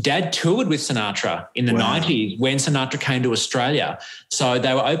Dad toured with Sinatra in the 90s when Sinatra came to Australia. So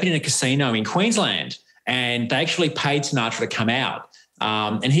they were opening a casino in Queensland. And they actually paid Sinatra to come out.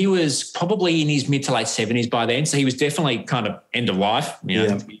 And he was probably in his mid to late 70s by then. So he was definitely kind of end of life,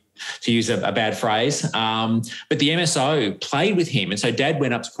 to use a bad phrase. But the MSO played with him. And so Dad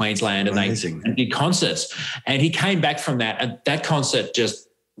went up to Queensland and they did concerts. And he came back from that. And that concert just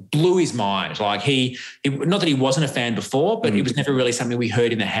blew his mind. Like not that he wasn't a fan before, but it was never really something we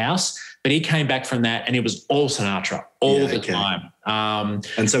heard in the house. But he came back from that and it was all Sinatra all the time.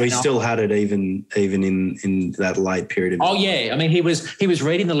 And so he still had it even in that late period of time. Oh, yeah. I mean, he was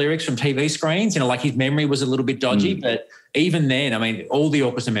reading the lyrics from TV screens, like his memory was a little bit dodgy. But even then, I mean, all the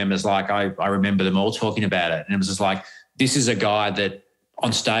orchestra members, like I remember them all talking about it. And it was just like, this is a guy that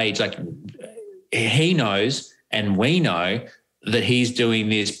on stage, like he knows and we know that he's doing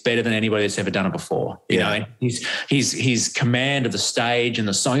this better than anybody that's ever done it before. You know, his command of the stage and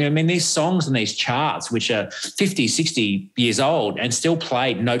the song. I mean, these songs and these charts, which are 50, 60 years old and still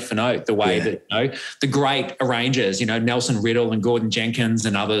played note for note the way that, the great arrangers, Nelson Riddle and Gordon Jenkins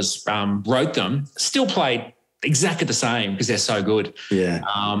and others wrote them, still played exactly the same because they're so good. Yeah.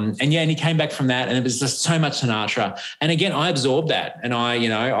 And he came back from that and it was just so much Sinatra. And again, I absorbed that and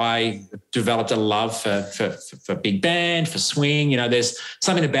I developed a love for big band, for swing. There's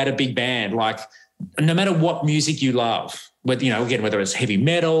something about a big band, like no matter what music you love, whether it's heavy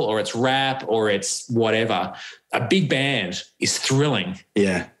metal or it's rap or it's whatever, a big band is thrilling.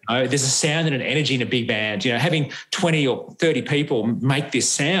 Yeah. There's a sound and an energy in a big band. Having 20 or 30 people make this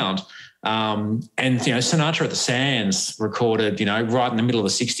sound. And Sinatra at the Sands recorded, right in the middle of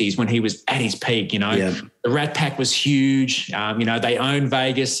the 60s when he was at his peak, The Rat Pack was huge. They owned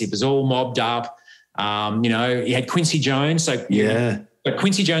Vegas. It was all mobbed up. You had Quincy Jones. But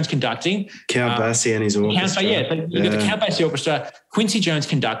Quincy Jones conducting. Count Basie and his orchestra. So you got the Count Basie Orchestra, Quincy Jones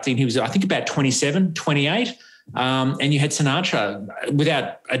conducting. He was, I think, about 27, 28. And you had Sinatra,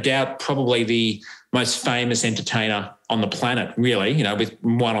 without a doubt, probably the most famous entertainer on the planet, really, with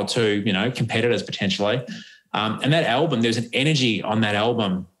one or two, competitors potentially. And that album, there's an energy on that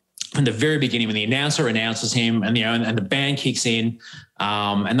album from the very beginning when the announcer announces him and, and the band kicks in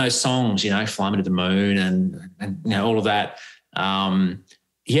and those songs, Fly Me to the Moon and all of that.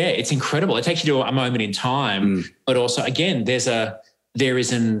 It's incredible. It takes you to a moment in time, but also, again, there's no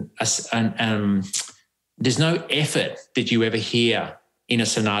effort that you ever hear in a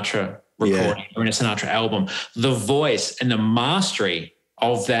Sinatra recording or in a Sinatra album. The voice and the mastery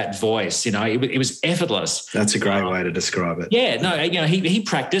of that voice, it was effortless. That's a great way to describe it. Yeah, no, he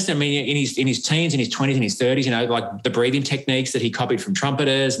practiced. I mean, in his teens, in his 20s, in his 30s, like the breathing techniques that he copied from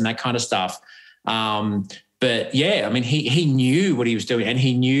trumpeters and that kind of stuff. But yeah, I mean, he knew what he was doing, and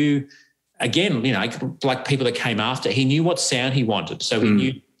he knew, again, like people that came after, he knew what sound he wanted. So he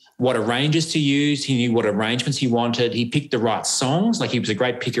knew what arrangers to use. He knew what arrangements he wanted. He picked the right songs. Like he was a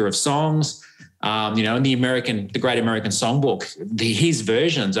great picker of songs. In the Great American Songbook, his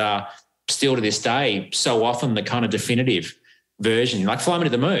versions are still to this day so often the kind of definitive version, like Fly Me to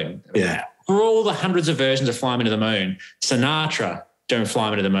the Moon. Yeah. For all the hundreds of versions of Fly Me to the Moon, Sinatra doing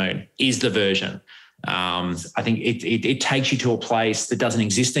Fly Me to the Moon is the version. I think it takes you to a place that doesn't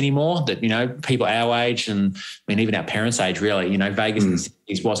exist anymore, that, people our age and even our parents' age, really, Vegas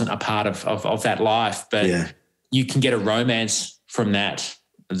wasn't a part of that life, but you can get a romance from that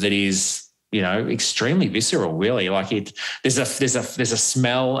is, extremely visceral, really. Like there's a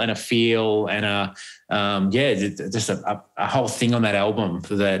smell and a feel and just a whole thing on that album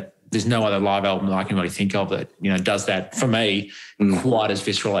that there's no other live album that I can really think of that, does that for me quite as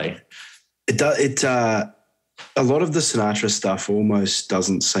viscerally. It a lot of the Sinatra stuff almost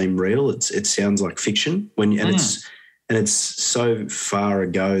doesn't seem real. It sounds like fiction it's so far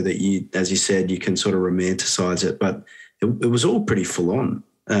ago that you, as you said, you can sort of romanticize it, but it was all pretty full on.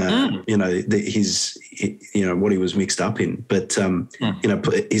 You know, what he was mixed up in, but you know,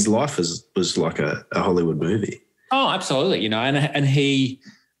 his life was like a Hollywood movie. Oh, absolutely. You know, and he,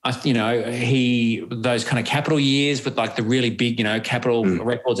 you know, those kind of Capitol years with like the really big, you know, Capitol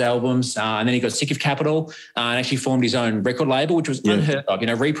Records albums, and then he got sick of Capitol and actually formed his own record label, which was unheard of. You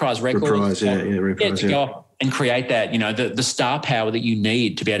know, Reprise Records. Reprise, to go and create that, you know, the star power that you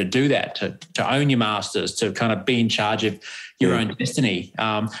need to be able to do that, to own your masters, to kind of be in charge of your own destiny.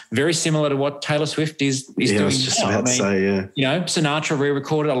 Very similar to what Taylor Swift is doing. I was just about to say, You know, Sinatra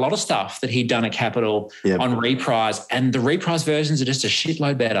re-recorded a lot of stuff that he'd done at Capitol on Reprise, and the Reprise versions are just a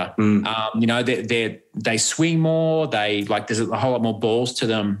shitload better. You know, they swing more. There's a whole lot more balls to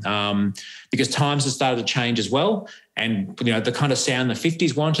them because times have started to change as well. And, you know, the kind of sound the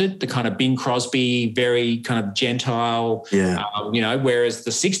 50s wanted, the kind of Bing Crosby, very kind of gentile, you know, whereas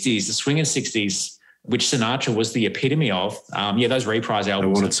the 60s, the swinging 60s, which Sinatra was the epitome of, those Reprise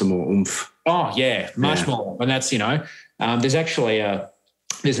albums. I wanted some more oomph. Oh, yeah, much more. And that's, you know, there's actually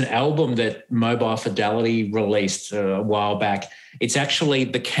there's an album that Mobile Fidelity released a while back. It's actually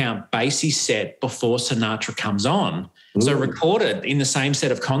the Count Basie set before Sinatra comes on. Ooh. So recorded in the same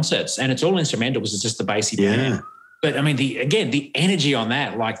set of concerts, and it's all instrumental because it's just the Basie band. But I mean, the energy on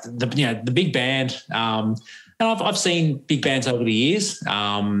that, like the big band, and I've seen big bands over the years,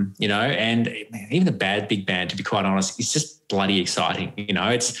 you know, and even the bad big band, to be quite honest, it's just bloody exciting. You know,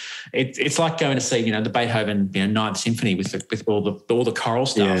 it's like going to see, you know, the Beethoven, you know, Ninth Symphony with all the choral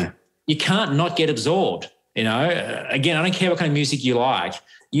stuff. Yeah. You can't not get absorbed. You know, again, I don't care what kind of music you like.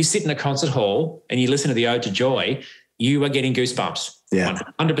 You sit in a concert hall and you listen to the Ode to Joy, you are getting goosebumps. Yeah,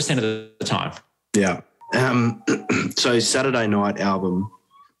 100% of the time. Yeah. So Saturday night album.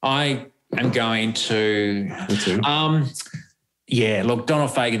 I am going to. Me too. Look,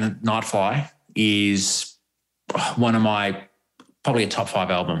 Donald Fagen and Nightfly is one of my probably a top 5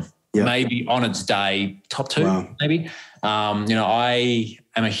 album. Yep. Maybe on its day top 2. Maybe. You know, I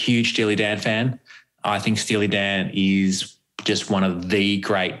am a huge Steely Dan fan. I think Steely Dan is just one of the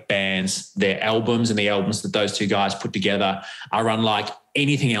great bands. Their albums and the albums that those two guys put together are unlike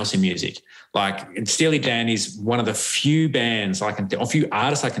anything else in music. Like Steely Dan is one of the few bands a few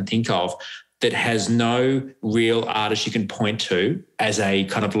artists I can think of that has no real artist you can point to as a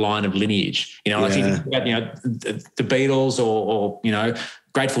kind of line of lineage. You know, like if you think about, you know, the Beatles or, you know,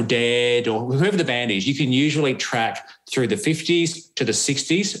 Grateful Dead or whoever the band is, you can usually track through the 50s to the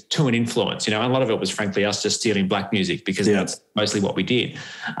 60s to an influence. You know, and a lot of it was frankly us just stealing black music because that's mostly what we did.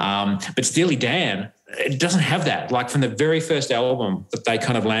 But Steely Dan, it doesn't have that. Like from the very first album that they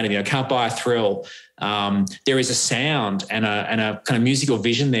kind of landed, you know, Can't Buy a Thrill, there is a sound and a kind of musical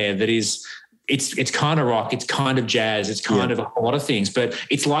vision there that is, it's kind of rock, it's kind of jazz, it's kind of a lot of things, but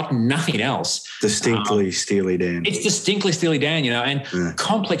it's like nothing else. Distinctly Steely Dan. It's distinctly Steely Dan, you know, and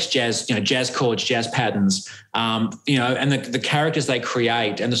complex jazz, you know, jazz chords, jazz patterns, you know, and the characters they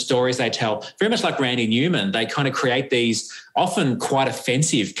create and the stories they tell, very much like Randy Newman, they kind of create these often quite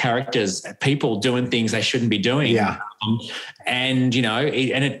offensive characters, people doing things they shouldn't be doing. Yeah. And, you know,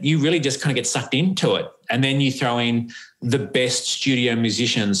 you really just kind of get sucked into it. And then you throw in the best studio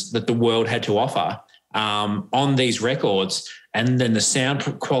musicians that the world had to offer on these records, and then the sound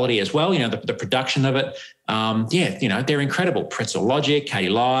quality as well, you know, the production of it. You know, they're incredible. Pretzel Logic, Katy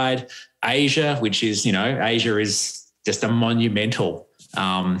Lied, Asia, which is, you know, Asia is just a monumental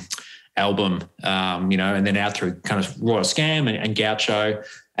album, you know, and then out through kind of Royal Scam and Gaucho.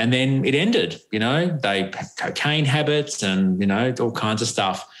 And then it ended, you know, they had cocaine habits and, you know, all kinds of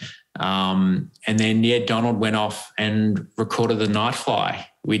stuff. And then, Donald went off and recorded The Nightfly,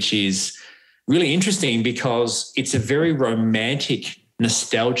 which is really interesting because it's a very romantic,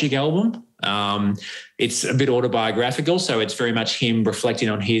 nostalgic album. It's a bit autobiographical, so it's very much him reflecting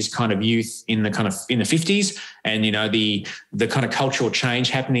on his kind of youth in the 50s, and you know the kind of cultural change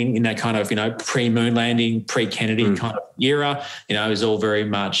happening in that kind of, you know, pre-moon landing, pre-Kennedy kind of era. You know, it was all very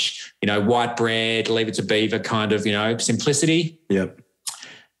much, you know, white bread, Leave It to Beaver kind of, you know, simplicity. Yep.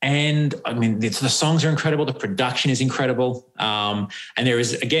 And I mean, the songs are incredible. The production is incredible. And there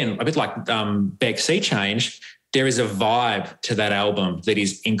is, again, a bit like Beck Sea Change, there is a vibe to that album that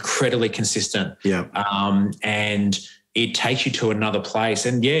is incredibly consistent. Yeah. And it takes you to another place.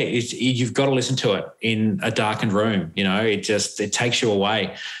 And you've got to listen to it in a darkened room. You know, it takes you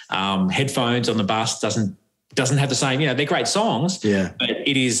away. Headphones on the bus doesn't have the same, you know, they're great songs. Yeah. But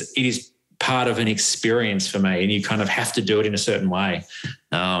it is part of an experience for me, and you kind of have to do it in a certain way.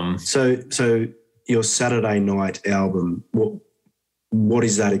 So your Saturday night album, what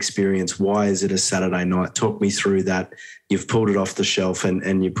is that experience? Why is it a Saturday night? Talk me through that. You've pulled it off the shelf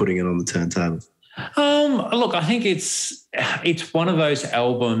and you're putting it on the turntable. Look, I think it's one of those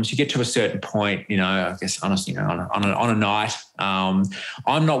albums. You get to a certain point, I guess honestly, on a night.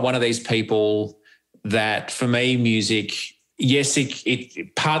 I'm not one of these people that, for me, music. Yes,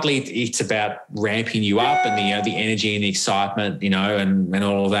 it partly it's about ramping you up and the energy and the excitement, and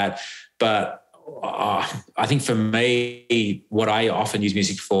all of that. But I think for me, what I often use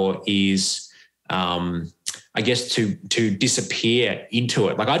music for is, I guess, to disappear into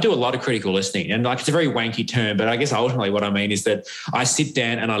it. Like, I do a lot of critical listening, and it's a very wanky term, but I guess ultimately what I mean is that I sit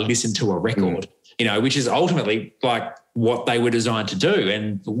down and I listen to a record, which is ultimately like what they were designed to do,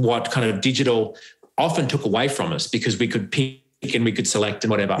 and what kind of digital often took away from us, because we could pick and we could select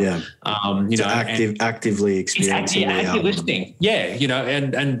and whatever. Yeah. Actively experiencing active listening. Yeah.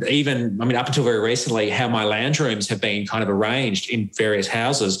 And even, up until very recently, how my lounge rooms have been kind of arranged in various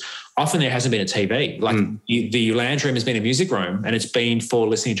houses, often there hasn't been a TV. Like the lounge room has been a music room, and it's been for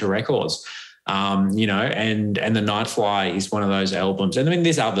listening to records. And the Nightfly is one of those albums. And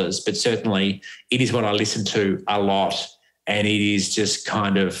there's others, but certainly it is what I listen to a lot. And it is just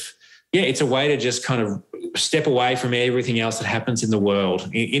kind of, it's a way to just kind of step away from everything else that happens in the world,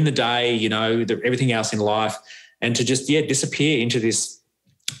 in the day, everything else in life, and to just, disappear into this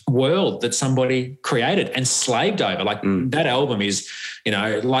world that somebody created and slaved over. Like that album is,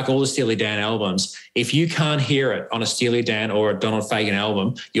 like all the Steely Dan albums, if you can't hear it on a Steely Dan or a Donald Fagen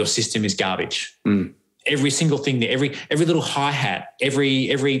album, your system is garbage. Every single thing there, every little hi-hat,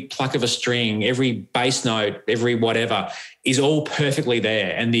 every pluck of a string, every bass note, every whatever is all perfectly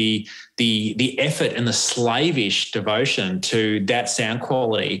there. And the effort and the slavish devotion to that sound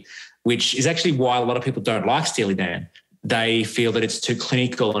quality, which is actually why a lot of people don't like Steely Dan. They feel that it's too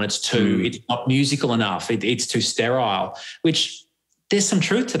clinical and it's not musical enough. It's too sterile, which there's some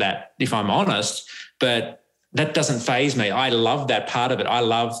truth to that, if I'm honest, but that doesn't faze me. I love that part of it. I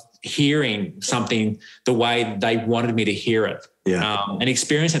love hearing something the way they wanted me to hear it, and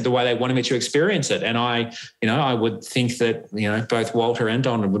experience it the way they wanted me to experience it. And I would think that, both Walter and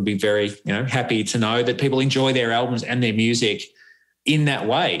Don would be very, happy to know that people enjoy their albums and their music in that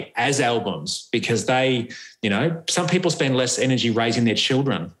way as albums, because they, some people spend less energy raising their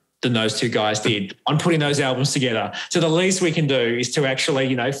children than those two guys did on putting those albums together. So the least we can do is to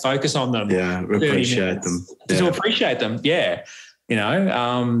actually, focus on them. Yeah, appreciate them. To appreciate them,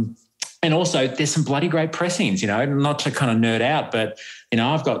 and also there's some bloody great pressings, not to kind of nerd out, but,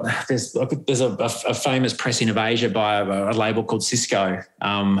 there's a famous pressing of Asia by a label called Cisco,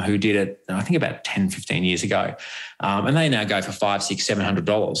 who did it, I think about 10, 15 years ago. And they now go for $500,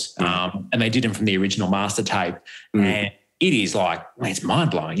 $600, and they did them from the original master tape. And it is like, it's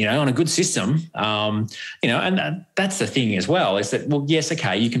mind-blowing, on a good system, and that's the thing as well, is that, well, yes,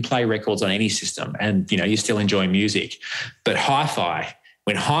 okay, you can play records on any system and, you still enjoy music, but hi-fi,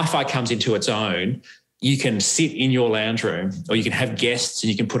 when hi-fi comes into its own, you can sit in your lounge room, or you can have guests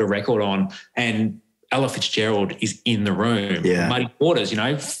and you can put a record on, and Ella Fitzgerald is in the room. Yeah. Muddy Waters,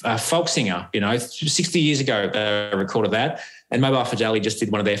 folk singer, 60 years ago they recorded that, and Mobile Fidelity just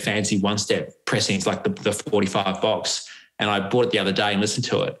did one of their fancy one-step pressings, like the 45 box. And I bought it the other day and listened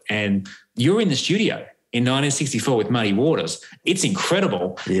to it. And you're in the studio in 1964 with Muddy Waters. It's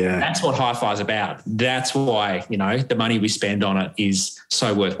incredible. Yeah. That's what hi-fi is about. That's why, the money we spend on it is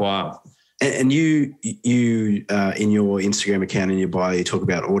so worthwhile. And you in your Instagram account, in your bio, you talk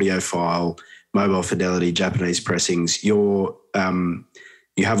about audiophile, Mobile Fidelity, Japanese pressings. You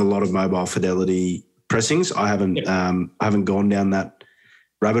have a lot of Mobile Fidelity pressings. I haven't gone down that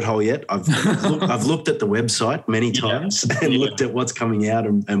rabbit hole yet. I've looked at the website many times and looked at what's coming out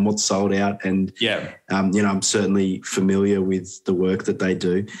and what's sold out. And I'm certainly familiar with the work that they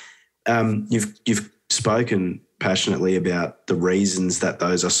do. You've spoken passionately about the reasons that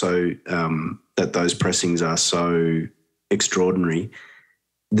those are so that those pressings are so extraordinary.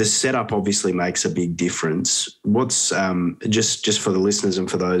 The setup obviously makes a big difference. What's just for the listeners and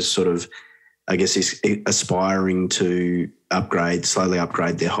for those sort of, I guess, is aspiring to slowly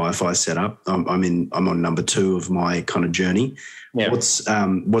upgrade their hi-fi setup. I'm on number 2 of my kind of journey. Yeah.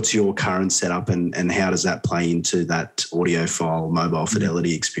 What's your current setup and how does that play into that audiophile Mobile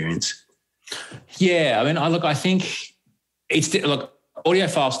Fidelity experience? Yeah, I think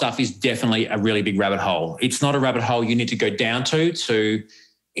audiophile stuff is definitely a really big rabbit hole. It's not a rabbit hole you need to go down to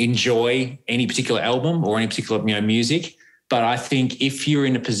enjoy any particular album or any particular music. But I think if you're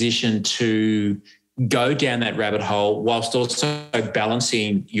in a position to go down that rabbit hole whilst also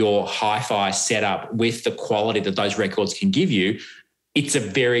balancing your hi-fi setup with the quality that those records can give you, it's a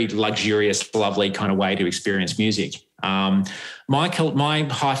very luxurious, lovely kind of way to experience music. My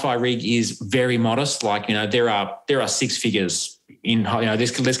hi-fi rig is very modest. Like, you know, there are six figures in, you know,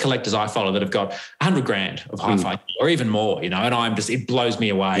 there's collectors I follow that have got $100,000 of hi-fi or even more, you know, and it blows me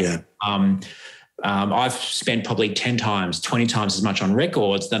away. Yeah. I've spent probably 10 times, 20 times as much on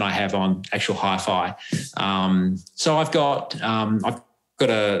records than I have on actual hi-fi. So I've got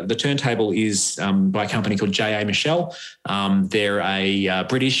the turntable is by a company called J.A. Michelle. They're a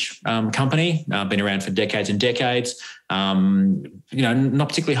British company, been around for decades and decades. You know, not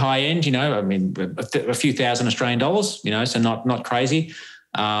particularly high end, you know, I mean, a few thousand Australian dollars, you know, so not crazy.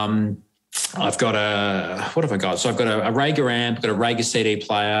 I've got what have I got? So I've got a Rager amp, I've got a Rager CD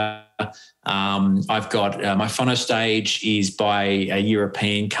player. I've got my phono stage is by a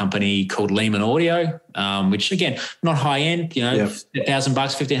European company called Lehman Audio, which again, not high end, you know, $1,000,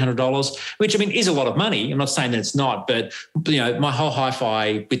 $1,500, which I mean is a lot of money. I'm not saying that it's not, but you know, my whole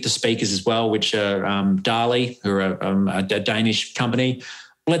hi-fi with the speakers as well, which are Dali, who are a Danish company.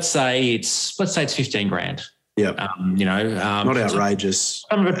 Let's say it's $15,000. Yeah, you know, not outrageous.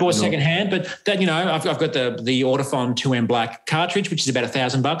 Some of it bought secondhand, but that, you know, I've got the Autophon 2M Black cartridge, which is about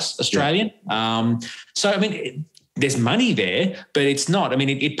 $1,000 Australian. Yeah. So I mean, there's money there, but it's not. I mean,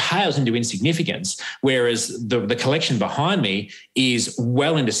 it pales into insignificance. Whereas the collection behind me is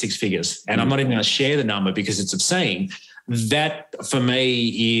well into six figures, and I'm not even going to share the number because it's obscene. That for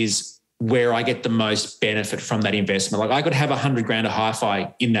me is where I get the most benefit from that investment. Like I could have $100,000 of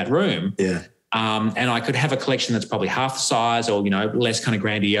hi-fi in that room. Yeah. And I could have a collection that's probably half the size or, you know, less kind of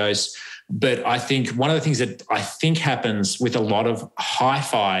grandiose. But I think one of the things that I think happens with a lot of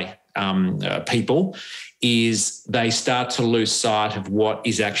hi-fi people is they start to lose sight of what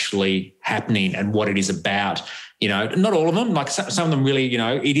is actually happening and what it is about. You know, not all of them, like some of them really, you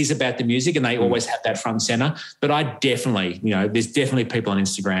know, it is about the music and they always have that front and center. But I definitely, you know, there's definitely people on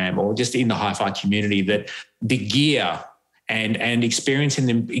Instagram or just in the hi-fi community that the gear and experiencing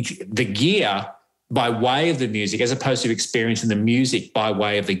the gear by way of the music as opposed to experiencing the music by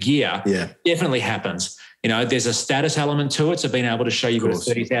way of the gear definitely happens. You know, there's a status element to it. So being able to show you've got a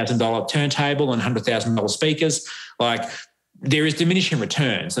 $30,000 turntable and $100,000 speakers, like there is diminishing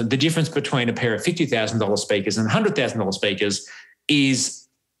returns. So the difference between a pair of $50,000 speakers and $100,000 speakers is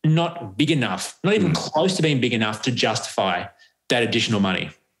not big enough, not even close to being big enough to justify that additional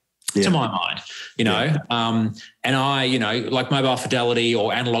money. To my mind, you know, and I, you know, like Mobile Fidelity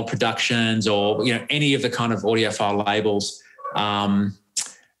or Analog Productions or, you know, any of the kind of audiophile labels,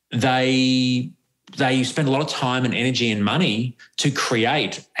 they spend a lot of time and energy and money to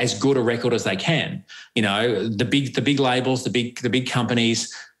create as good a record as they can. You know, the big labels, the big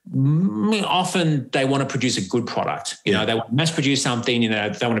companies, often they want to produce a good product. You know, they want to mass produce something, you know,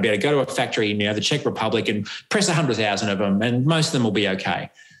 they want to be able to go to a factory in, you know, the Czech Republic and press 100,000 of them and most of them will be okay.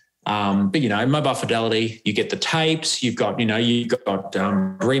 But, you know, Mobile Fidelity, you get the tapes, you've got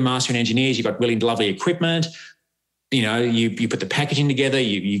remastering engineers, you've got really lovely equipment, you know, you put the packaging together,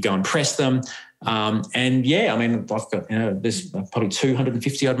 you go and press them. And yeah, I mean, I've got, you know, there's probably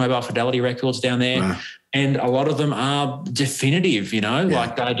 250 odd Mobile Fidelity records down there. Wow. And a lot of them are definitive, you know,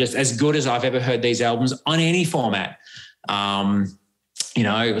 like they're just as good as I've ever heard these albums on any format. You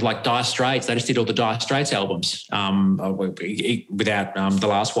know, like Dire Straits, they just did all the Dire Straits albums without the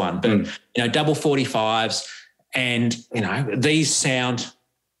last one. But, you know, double 45s and, you know, these sound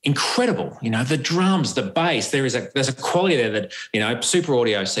incredible. You know, the drums, the bass, there's a quality there that, you know, Super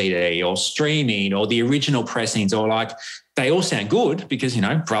Audio CD or streaming or the original pressings or like they all sound good because, you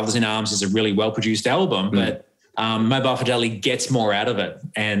know, Brothers in Arms is a really well-produced album, but Mobile Fidelity gets more out of it.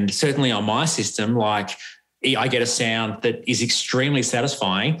 And certainly on my system, like, I get a sound that is extremely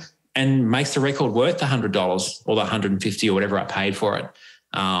satisfying and makes the record worth the $100 or the $150 or whatever I paid for it.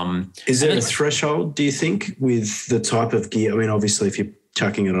 Is there a threshold, do you think, with the type of gear? I mean, obviously, if you're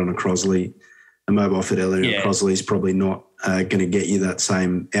chucking it on a Crosley, a Mobile Fidelity, a Crosley is probably not going to get you that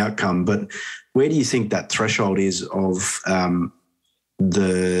same outcome. But where do you think that threshold is of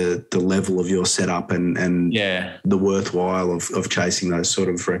the level of your setup and the worthwhile of chasing those sort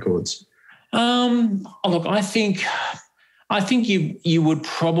of records? Look, I think you would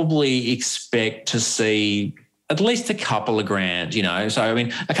probably expect to see at least a couple of grand, you know. So I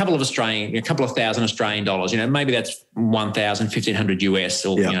mean, a couple of thousand Australian dollars, you know, maybe that's 1,000, 1,500 US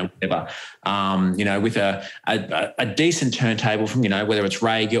or you know, whatever. You know, with a decent turntable from, you know, whether it's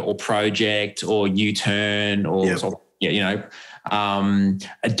Rager or Project or U-Turn or sort of, you know,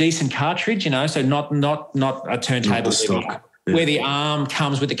 a decent cartridge, you know, so not a turntable where the arm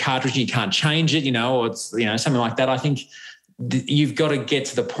comes with the cartridge and you can't change it, you know, or it's, you know, something like that. I think you've got to get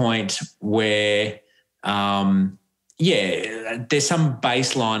to the point where yeah, there's some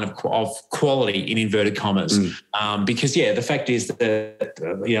baseline of quality in inverted commas, because the fact is that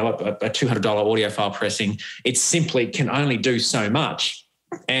a $200 audiophile pressing, it simply can only do so much,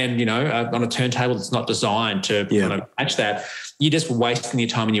 and on a turntable that's not designed to kind of match that, you're just wasting your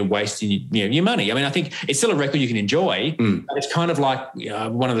time and you're wasting your money. I mean, I think it's still a record you can enjoy, but it's kind of like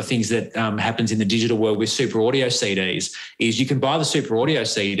one of the things that happens in the digital world with super audio CDs is you can buy the super audio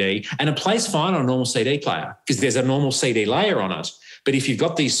CD and it plays fine on a normal CD player because there's a normal CD layer on it. But if you've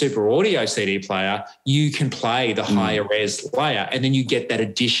got the super audio CD player, you can play the higher res layer and then you get that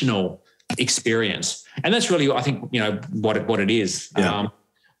additional experience. And that's really, I think, what it is. Yeah.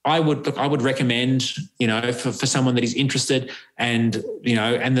 I would recommend, for someone that is interested and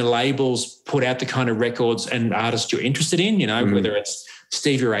the labels put out the kind of records and artists you're interested in, whether it's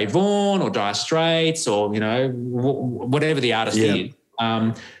Stevie Ray Vaughan or Dire Straits or, whatever the artist is.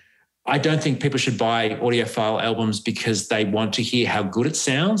 I don't think people should buy audiophile albums because they want to hear how good it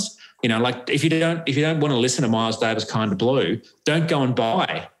sounds. Like if you don't want to listen to Miles Davis Kind of Blue, don't go and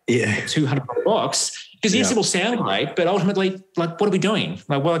buy a $200 box. Because yes, it will sound great, but ultimately, like, what are we doing?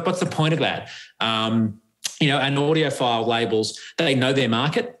 Like, what's the point of that? And audiophile labels, they know their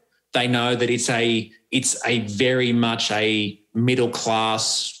market. They know that it's a very much a middle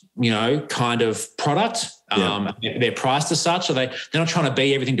class, kind of product. They're priced as such, so they're not trying to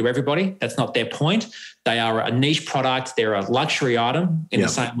be everything to everybody. That's not their point. They are a niche product. They're a luxury item in the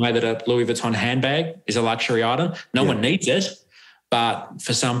same way that a Louis Vuitton handbag is a luxury item. No one needs it. But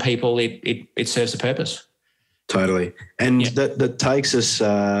for some people, it serves a purpose. Totally. And that takes us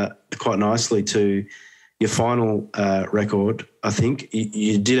quite nicely to your final record. I think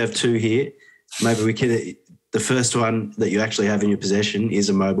you did have two here. Maybe we can. The first one that you actually have in your possession is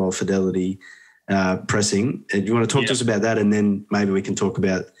a mobile fidelity pressing. Do you want to talk to us about that? And then maybe we can talk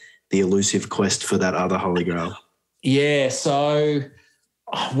about the elusive quest for that other Holy Grail. Yeah. So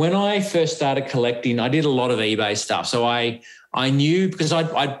when I first started collecting, I did a lot of eBay stuff. So I knew because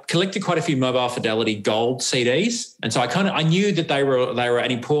I collected quite a few mobile fidelity gold CDs, and so I knew that they were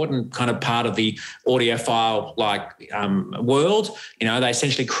an important kind of part of the audiophile world. They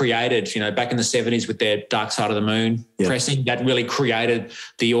essentially created back in the 70s with their Dark Side of the Moon pressing that really created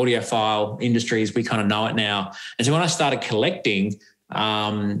the audiophile industry as we kind of know it now. And so when I started collecting,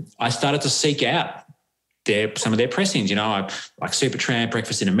 I started to seek out some of their pressings, like Supertramp,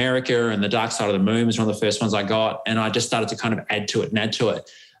 Breakfast in America, and The Dark Side of the Moon was one of the first ones I got, and I just started to kind of add to it.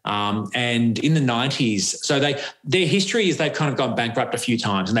 And in the 90s, so their history is they've kind of gone bankrupt a few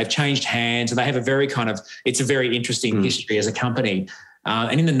times and they've changed hands, and they have it's a very interesting history as a company.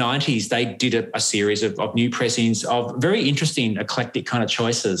 And in the 90s, they did a series of new pressings of very interesting, eclectic kind of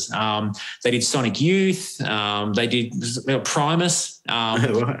choices. They did Sonic Youth. They did Primus,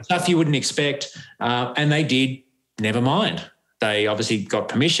 stuff you wouldn't expect. And they did Nevermind. They obviously got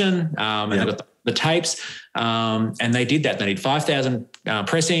permission and they got the tapes, and they did that. They did 5,000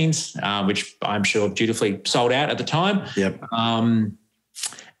 pressings, which I'm sure dutifully sold out at the time. Yep.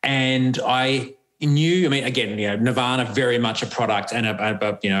 And I knew, again, Nirvana, very much a product and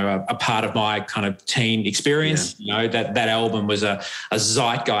a part of my kind of teen experience. That album was a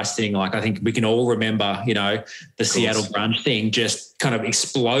zeitgeist thing. Like, I think we can all remember, the Seattle grunge thing just kind of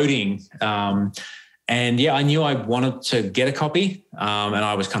exploding. And I knew I wanted to get a copy, and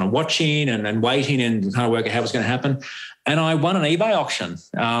I was kind of watching and waiting and kind of working out how it was going to happen. And I won an eBay auction.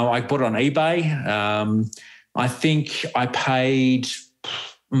 I bought it on eBay. I think I paid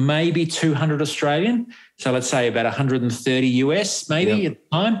maybe 200 Australian. So let's say about 130 US maybe at the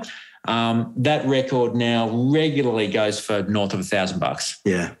time. That record now regularly goes for north of $1,000.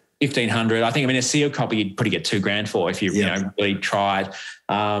 Yeah. 1,500. I think, a sealed copy you'd probably get $2,000 for if you, really tried.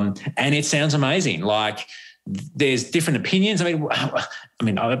 And it sounds amazing. Like, there's different opinions.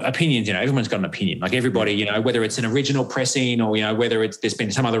 Opinions, everyone's got an opinion. Like, everybody, whether it's an original pressing or, whether there's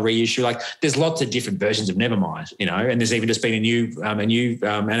been some other reissue, like, there's lots of different versions of Nevermind, and there's even just been a new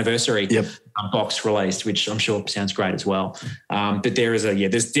anniversary box released, which I'm sure sounds great as well. But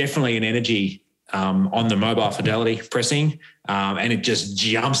there's definitely an energy on the mobile fidelity pressing, and it just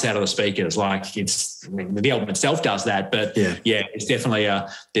jumps out of the speakers. Like, the album itself does that, but it's definitely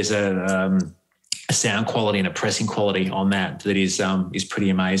there's a sound quality and a pressing quality on that is pretty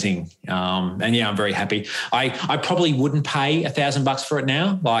amazing. And I'm very happy. I probably wouldn't pay $1,000 for it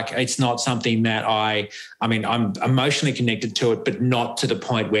now. Like, it's not something that I'm emotionally connected to it, but not to the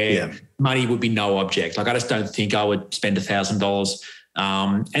point where money would be no object. Like, I just don't think I would spend $1,000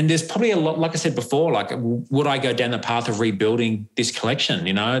 And there's probably a lot, like I said before, like would I go down the path of rebuilding this collection,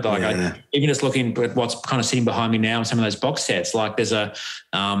 even just looking at what's kind of sitting behind me now in some of those box sets, like there's a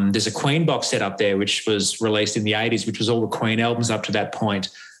Queen box set up there which was released in the 80s, which was all the Queen albums up to that point.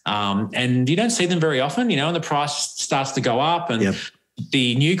 And you don't see them very often, and the price starts to go up, and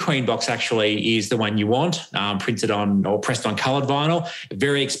the new Queen box actually is the one you want, printed on or pressed on coloured vinyl.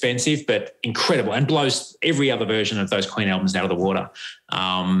 Very expensive, but incredible, and blows every other version of those Queen albums out of the water.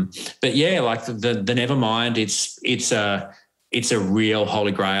 But yeah, like the Nevermind, it's a real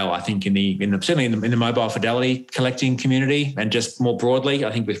holy grail, I think, certainly in the mobile fidelity collecting community, and just more broadly,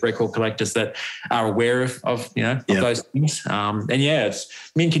 I think with record collectors that are aware of those things.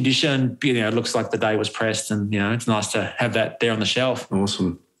 It's mint condition. It looks like the day was pressed, and it's nice to have that there on the shelf.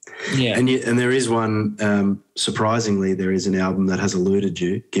 Awesome. Yeah, and there is one. Surprisingly, there is an album that has eluded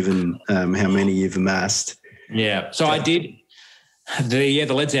you, given how many you've amassed. Yeah. So I did the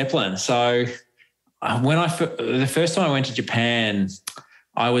Led Zeppelin. So. The first time I went to Japan,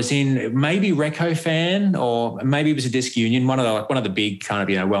 I was in maybe Reco Fan, or maybe it was a Disc Union, one of the big kind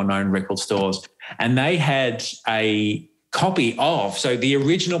of well-known record stores, and they had a copy of the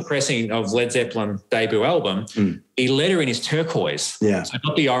original pressing of Led Zeppelin debut album. The lettering is turquoise, so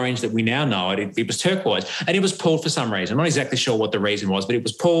not the orange that we now know it. It was turquoise, and it was pulled for some reason. I'm not exactly sure what the reason was, but it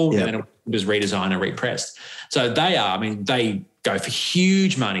was pulled and it was redesigned and repressed. So they go for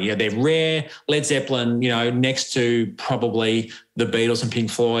huge money. They're rare. Led Zeppelin, next to probably the Beatles and Pink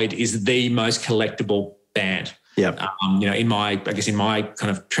Floyd, is the most collectible band. Yeah. In my kind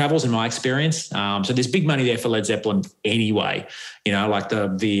of travels, in my experience. So there's big money there for Led Zeppelin anyway. Like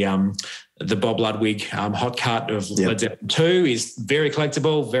the Bob Ludwig hot cut of Led Zeppelin 2 is very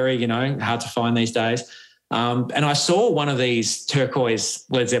collectible, very, hard to find these days. And I saw one of these turquoise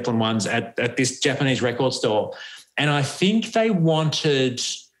Led Zeppelin ones at this Japanese record store. And I think they wanted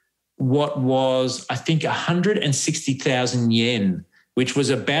what was, 160,000 yen, which was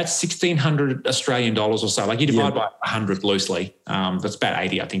about 1,600 Australian dollars or so. Like you divide by 100 loosely. That's about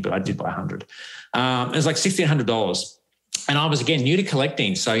 80, I think, but I did by 100. It was like $1,600. And I was, again, new to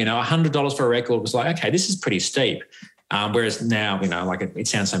collecting. So, $100 for a record was like, okay, this is pretty steep. Whereas now, it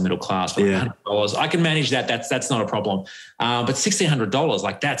sounds so middle class, but $100, I can manage that. That's not a problem. But $1,600,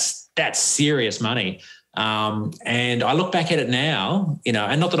 like that's serious money. And I look back at it now,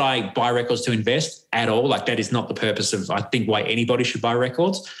 and not that I buy records to invest at all. Like that is not the purpose of, I think, why anybody should buy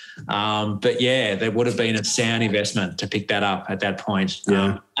records. But yeah, there would have been a sound investment to pick that up at that point.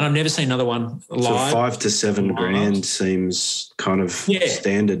 And I've never seen another one live. So $5,000 to $7,000 seems kind of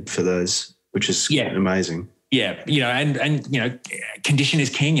standard for those, which is amazing. Yeah, and condition is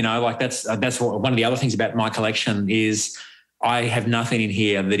king. Like that's one of the other things about my collection is I have nothing in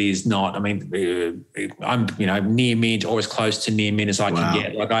here that is not. I mean, I'm near mint or as close to near mint as I can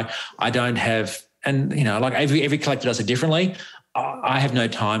get. Like I don't have, and like every collector does it differently. I have no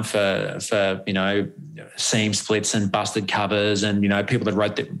time for seam splits and busted covers and people that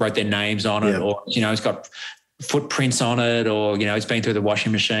wrote their names on it, or it's got footprints on it, or it's been through the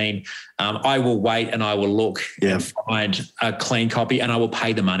washing machine. I will wait and I will look and find a clean copy, and I will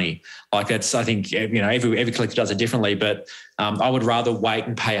pay the money. Like that's, I think every collector does it differently, but I would rather wait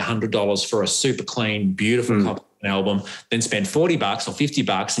and pay $100 for a super clean, beautiful copy of an album than spend $40 or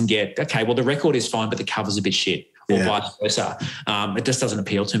 $50 and get, okay, well the record is fine, but the cover's a bit shit. Or vice versa. It just doesn't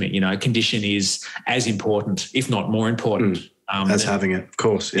appeal to me. Condition is as important, if not more important. As having it, of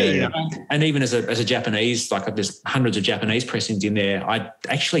course. And even as a Japanese, like there's hundreds of Japanese pressings in there. I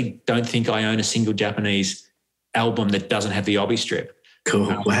actually don't think I own a single Japanese album that doesn't have the Obi strip.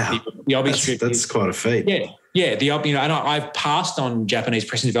 Cool. Wow. The Obi strip. That's quite a feat. Yeah. The Obi, and I've passed on Japanese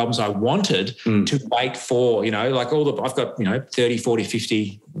pressings of albums I wanted to wait for, like I've got, 30, 40,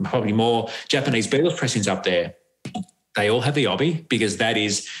 50, probably more Japanese Beatles pressings up there. They all have the Obi because that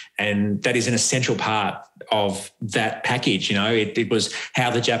is an essential part of that package. It was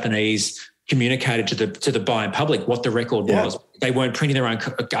how the Japanese communicated to the buying public what the record was. They weren't printing their own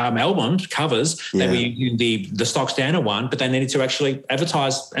album covers. They were using the stock standard one, but they needed to actually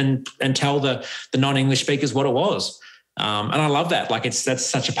advertise and tell the non-English speakers what it was. And I love that. Like that's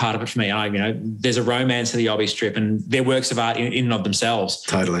such a part of it for me. There's a romance to the Obi strip, and they're works of art in and of themselves.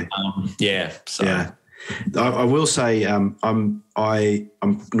 Totally. I will say I'm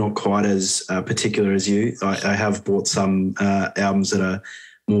not quite as particular as you. I have bought some albums that are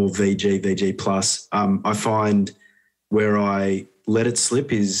more VG plus. I find where I let it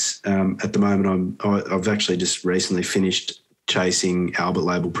slip is at the moment I've actually just recently finished chasing Albert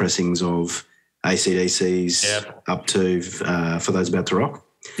label pressings of AC/DC's up to For Those About to Rock.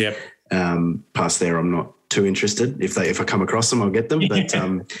 Past there I'm not too interested. If I come across them, I'll get them. But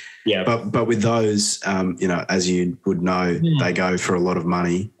yeah. But with those, you know, as you would know, they go for a lot of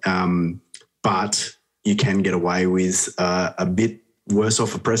money. But you can get away with a bit worse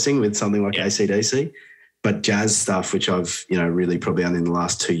off of pressing with something like AC/DC. But jazz stuff, which I've, you know, really probably only in the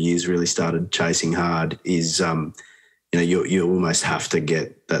last 2 years really started chasing hard, is you know, you almost have to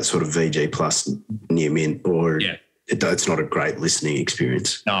get that sort of VG plus near mint, or it's not a great listening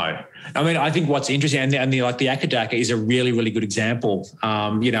experience. No. I mean, I think what's interesting, and the Akadaka is a really, really good example.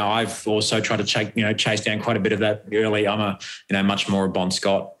 You know, I've also tried to chase down quite a bit of that early. I'm a, you know, much more a Bon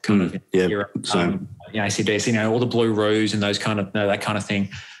Scott kind of era. You know, AC/DC, you know, all the Blue Roos and those kind of, you know, that kind of thing.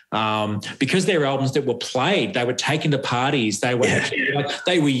 Because they're albums that were played, they were taken to parties, they were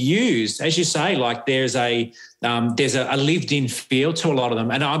they were used, as you say. Like there's a lived-in feel to a lot of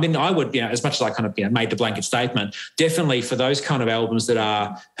them. And I mean, I would, you know, as much as I kind of, you know, made the blanket statement, definitely for those kind of albums that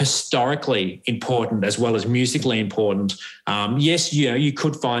are historically important as well as musically important. Yes, you know, you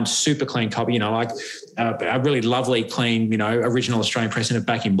could find super clean copy, you know, like a really lovely, clean, you know, original Australian pressing of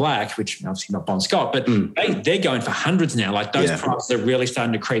Back in Black, which obviously not Bon Scott, but they're going for hundreds now. Like those prices are really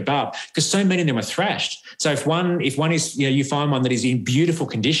starting to creep up because so many of them are thrashed. So if one is, you know, you find one that is in beautiful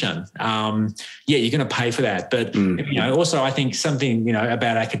condition, you're going to pay for that. But, you know, also I think something, you know,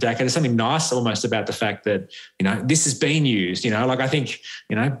 about Akadaka, there's something nice almost about the fact that, you know, this has been used, you know, like I think,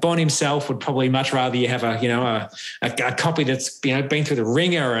 you know, Bon himself would probably much rather you have a copy that's, you know, been through the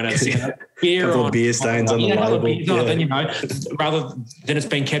ringer and it's, you know, beer stains on the label. Then, you know, rather than it's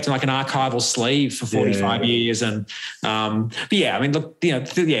been kept in like an archival sleeve for 45 years. And, but yeah, I mean, look, you know,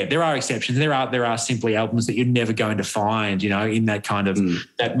 there are exceptions. There are simply albums that you're never going to find, you know, in that kind of,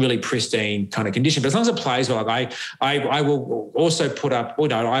 that really pristine kind of condition. But as long as it plays well, like I will also put up, or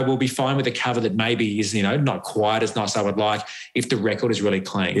no, I will be fine with a cover that maybe is, you know, not quite as nice as I would like if the record is really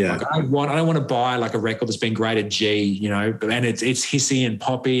clean. Yeah. Like I don't want to buy like a record that's been graded G, you know, and it's hissy and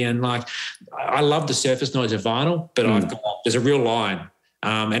poppy and like, I love the surface noise of vinyl, but there's a real line.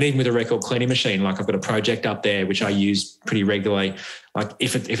 And even with a record cleaning machine, like I've got a project up there which I use pretty regularly. Like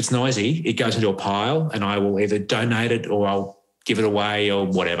if it's noisy, it goes into a pile and I will either donate it or I'll give it away or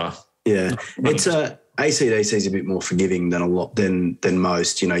whatever. Yeah, it's AC/DC is a bit more forgiving than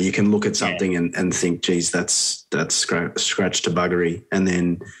most. You know, you can look at something and think, geez, that's scratch to buggery, and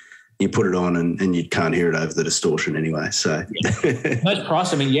then you put it on and you can't hear it over the distortion anyway. So those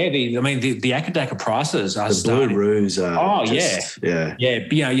prices, I mean, the Akadaka prices are the Blue Roos are. Yeah.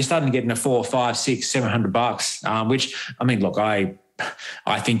 You know, you're starting to get into $400, $500, $600, $700. Which I mean, look, I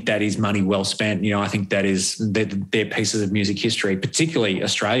think that is money well spent. You know, I think that is they're pieces of music history, particularly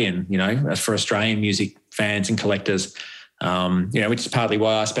Australian. You know, for Australian music fans and collectors. You know, which is partly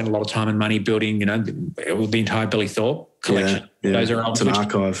why I spent a lot of time and money building, you know, the entire Billy Thorpe collection. Yeah. Those are it's an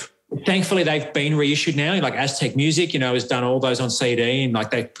archive. Thankfully, they've been reissued now. Like Aztec Music, you know, has done all those on CD, and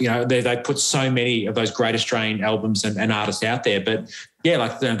like they put so many of those great Australian albums and artists out there. But yeah,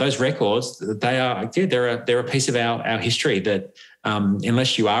 like those records, they're a piece of our history that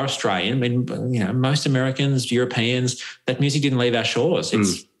unless you are Australian, I mean, you know, most Americans, Europeans, that music didn't leave our shores.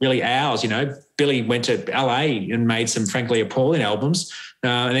 It's really ours. You know, Billy went to LA and made some frankly appalling albums,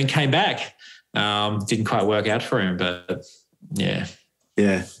 and then came back. Didn't quite work out for him, but yeah.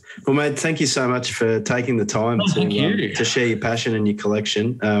 Yeah. Well, mate, thank you so much for taking the time to share your passion and your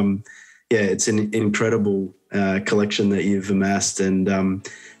collection. It's an incredible collection that you've amassed, and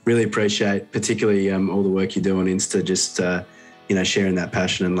really appreciate particularly all the work you do on Insta, just, you know, sharing that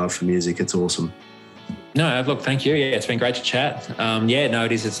passion and love for music. It's awesome. No, look, thank you. Yeah, it's been great to chat.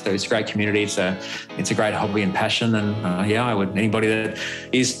 It is. It's a great community. It's a great hobby and passion. And I would, anybody that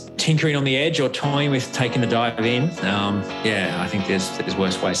is tinkering on the edge or toying with taking the dive in, I think there's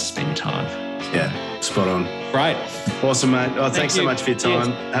worse ways to spend your time. So. Yeah, spot on. Great. Awesome, mate. Oh, thanks so much for your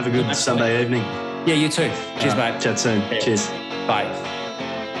time. Cheers. Have a good Sunday evening. Yeah, you too. Cheers, mate. Chat soon. Yeah. Cheers. Bye.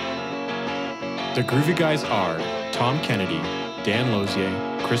 The Groovy Guys are Tom Kennedy, Dan Lozier,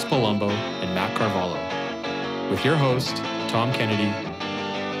 Chris Palumbo, and Matt Carvalho. With your host, Tom Kennedy.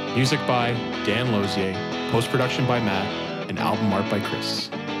 Music by Dan Lozier, post-production by Matt, and album art by Chris.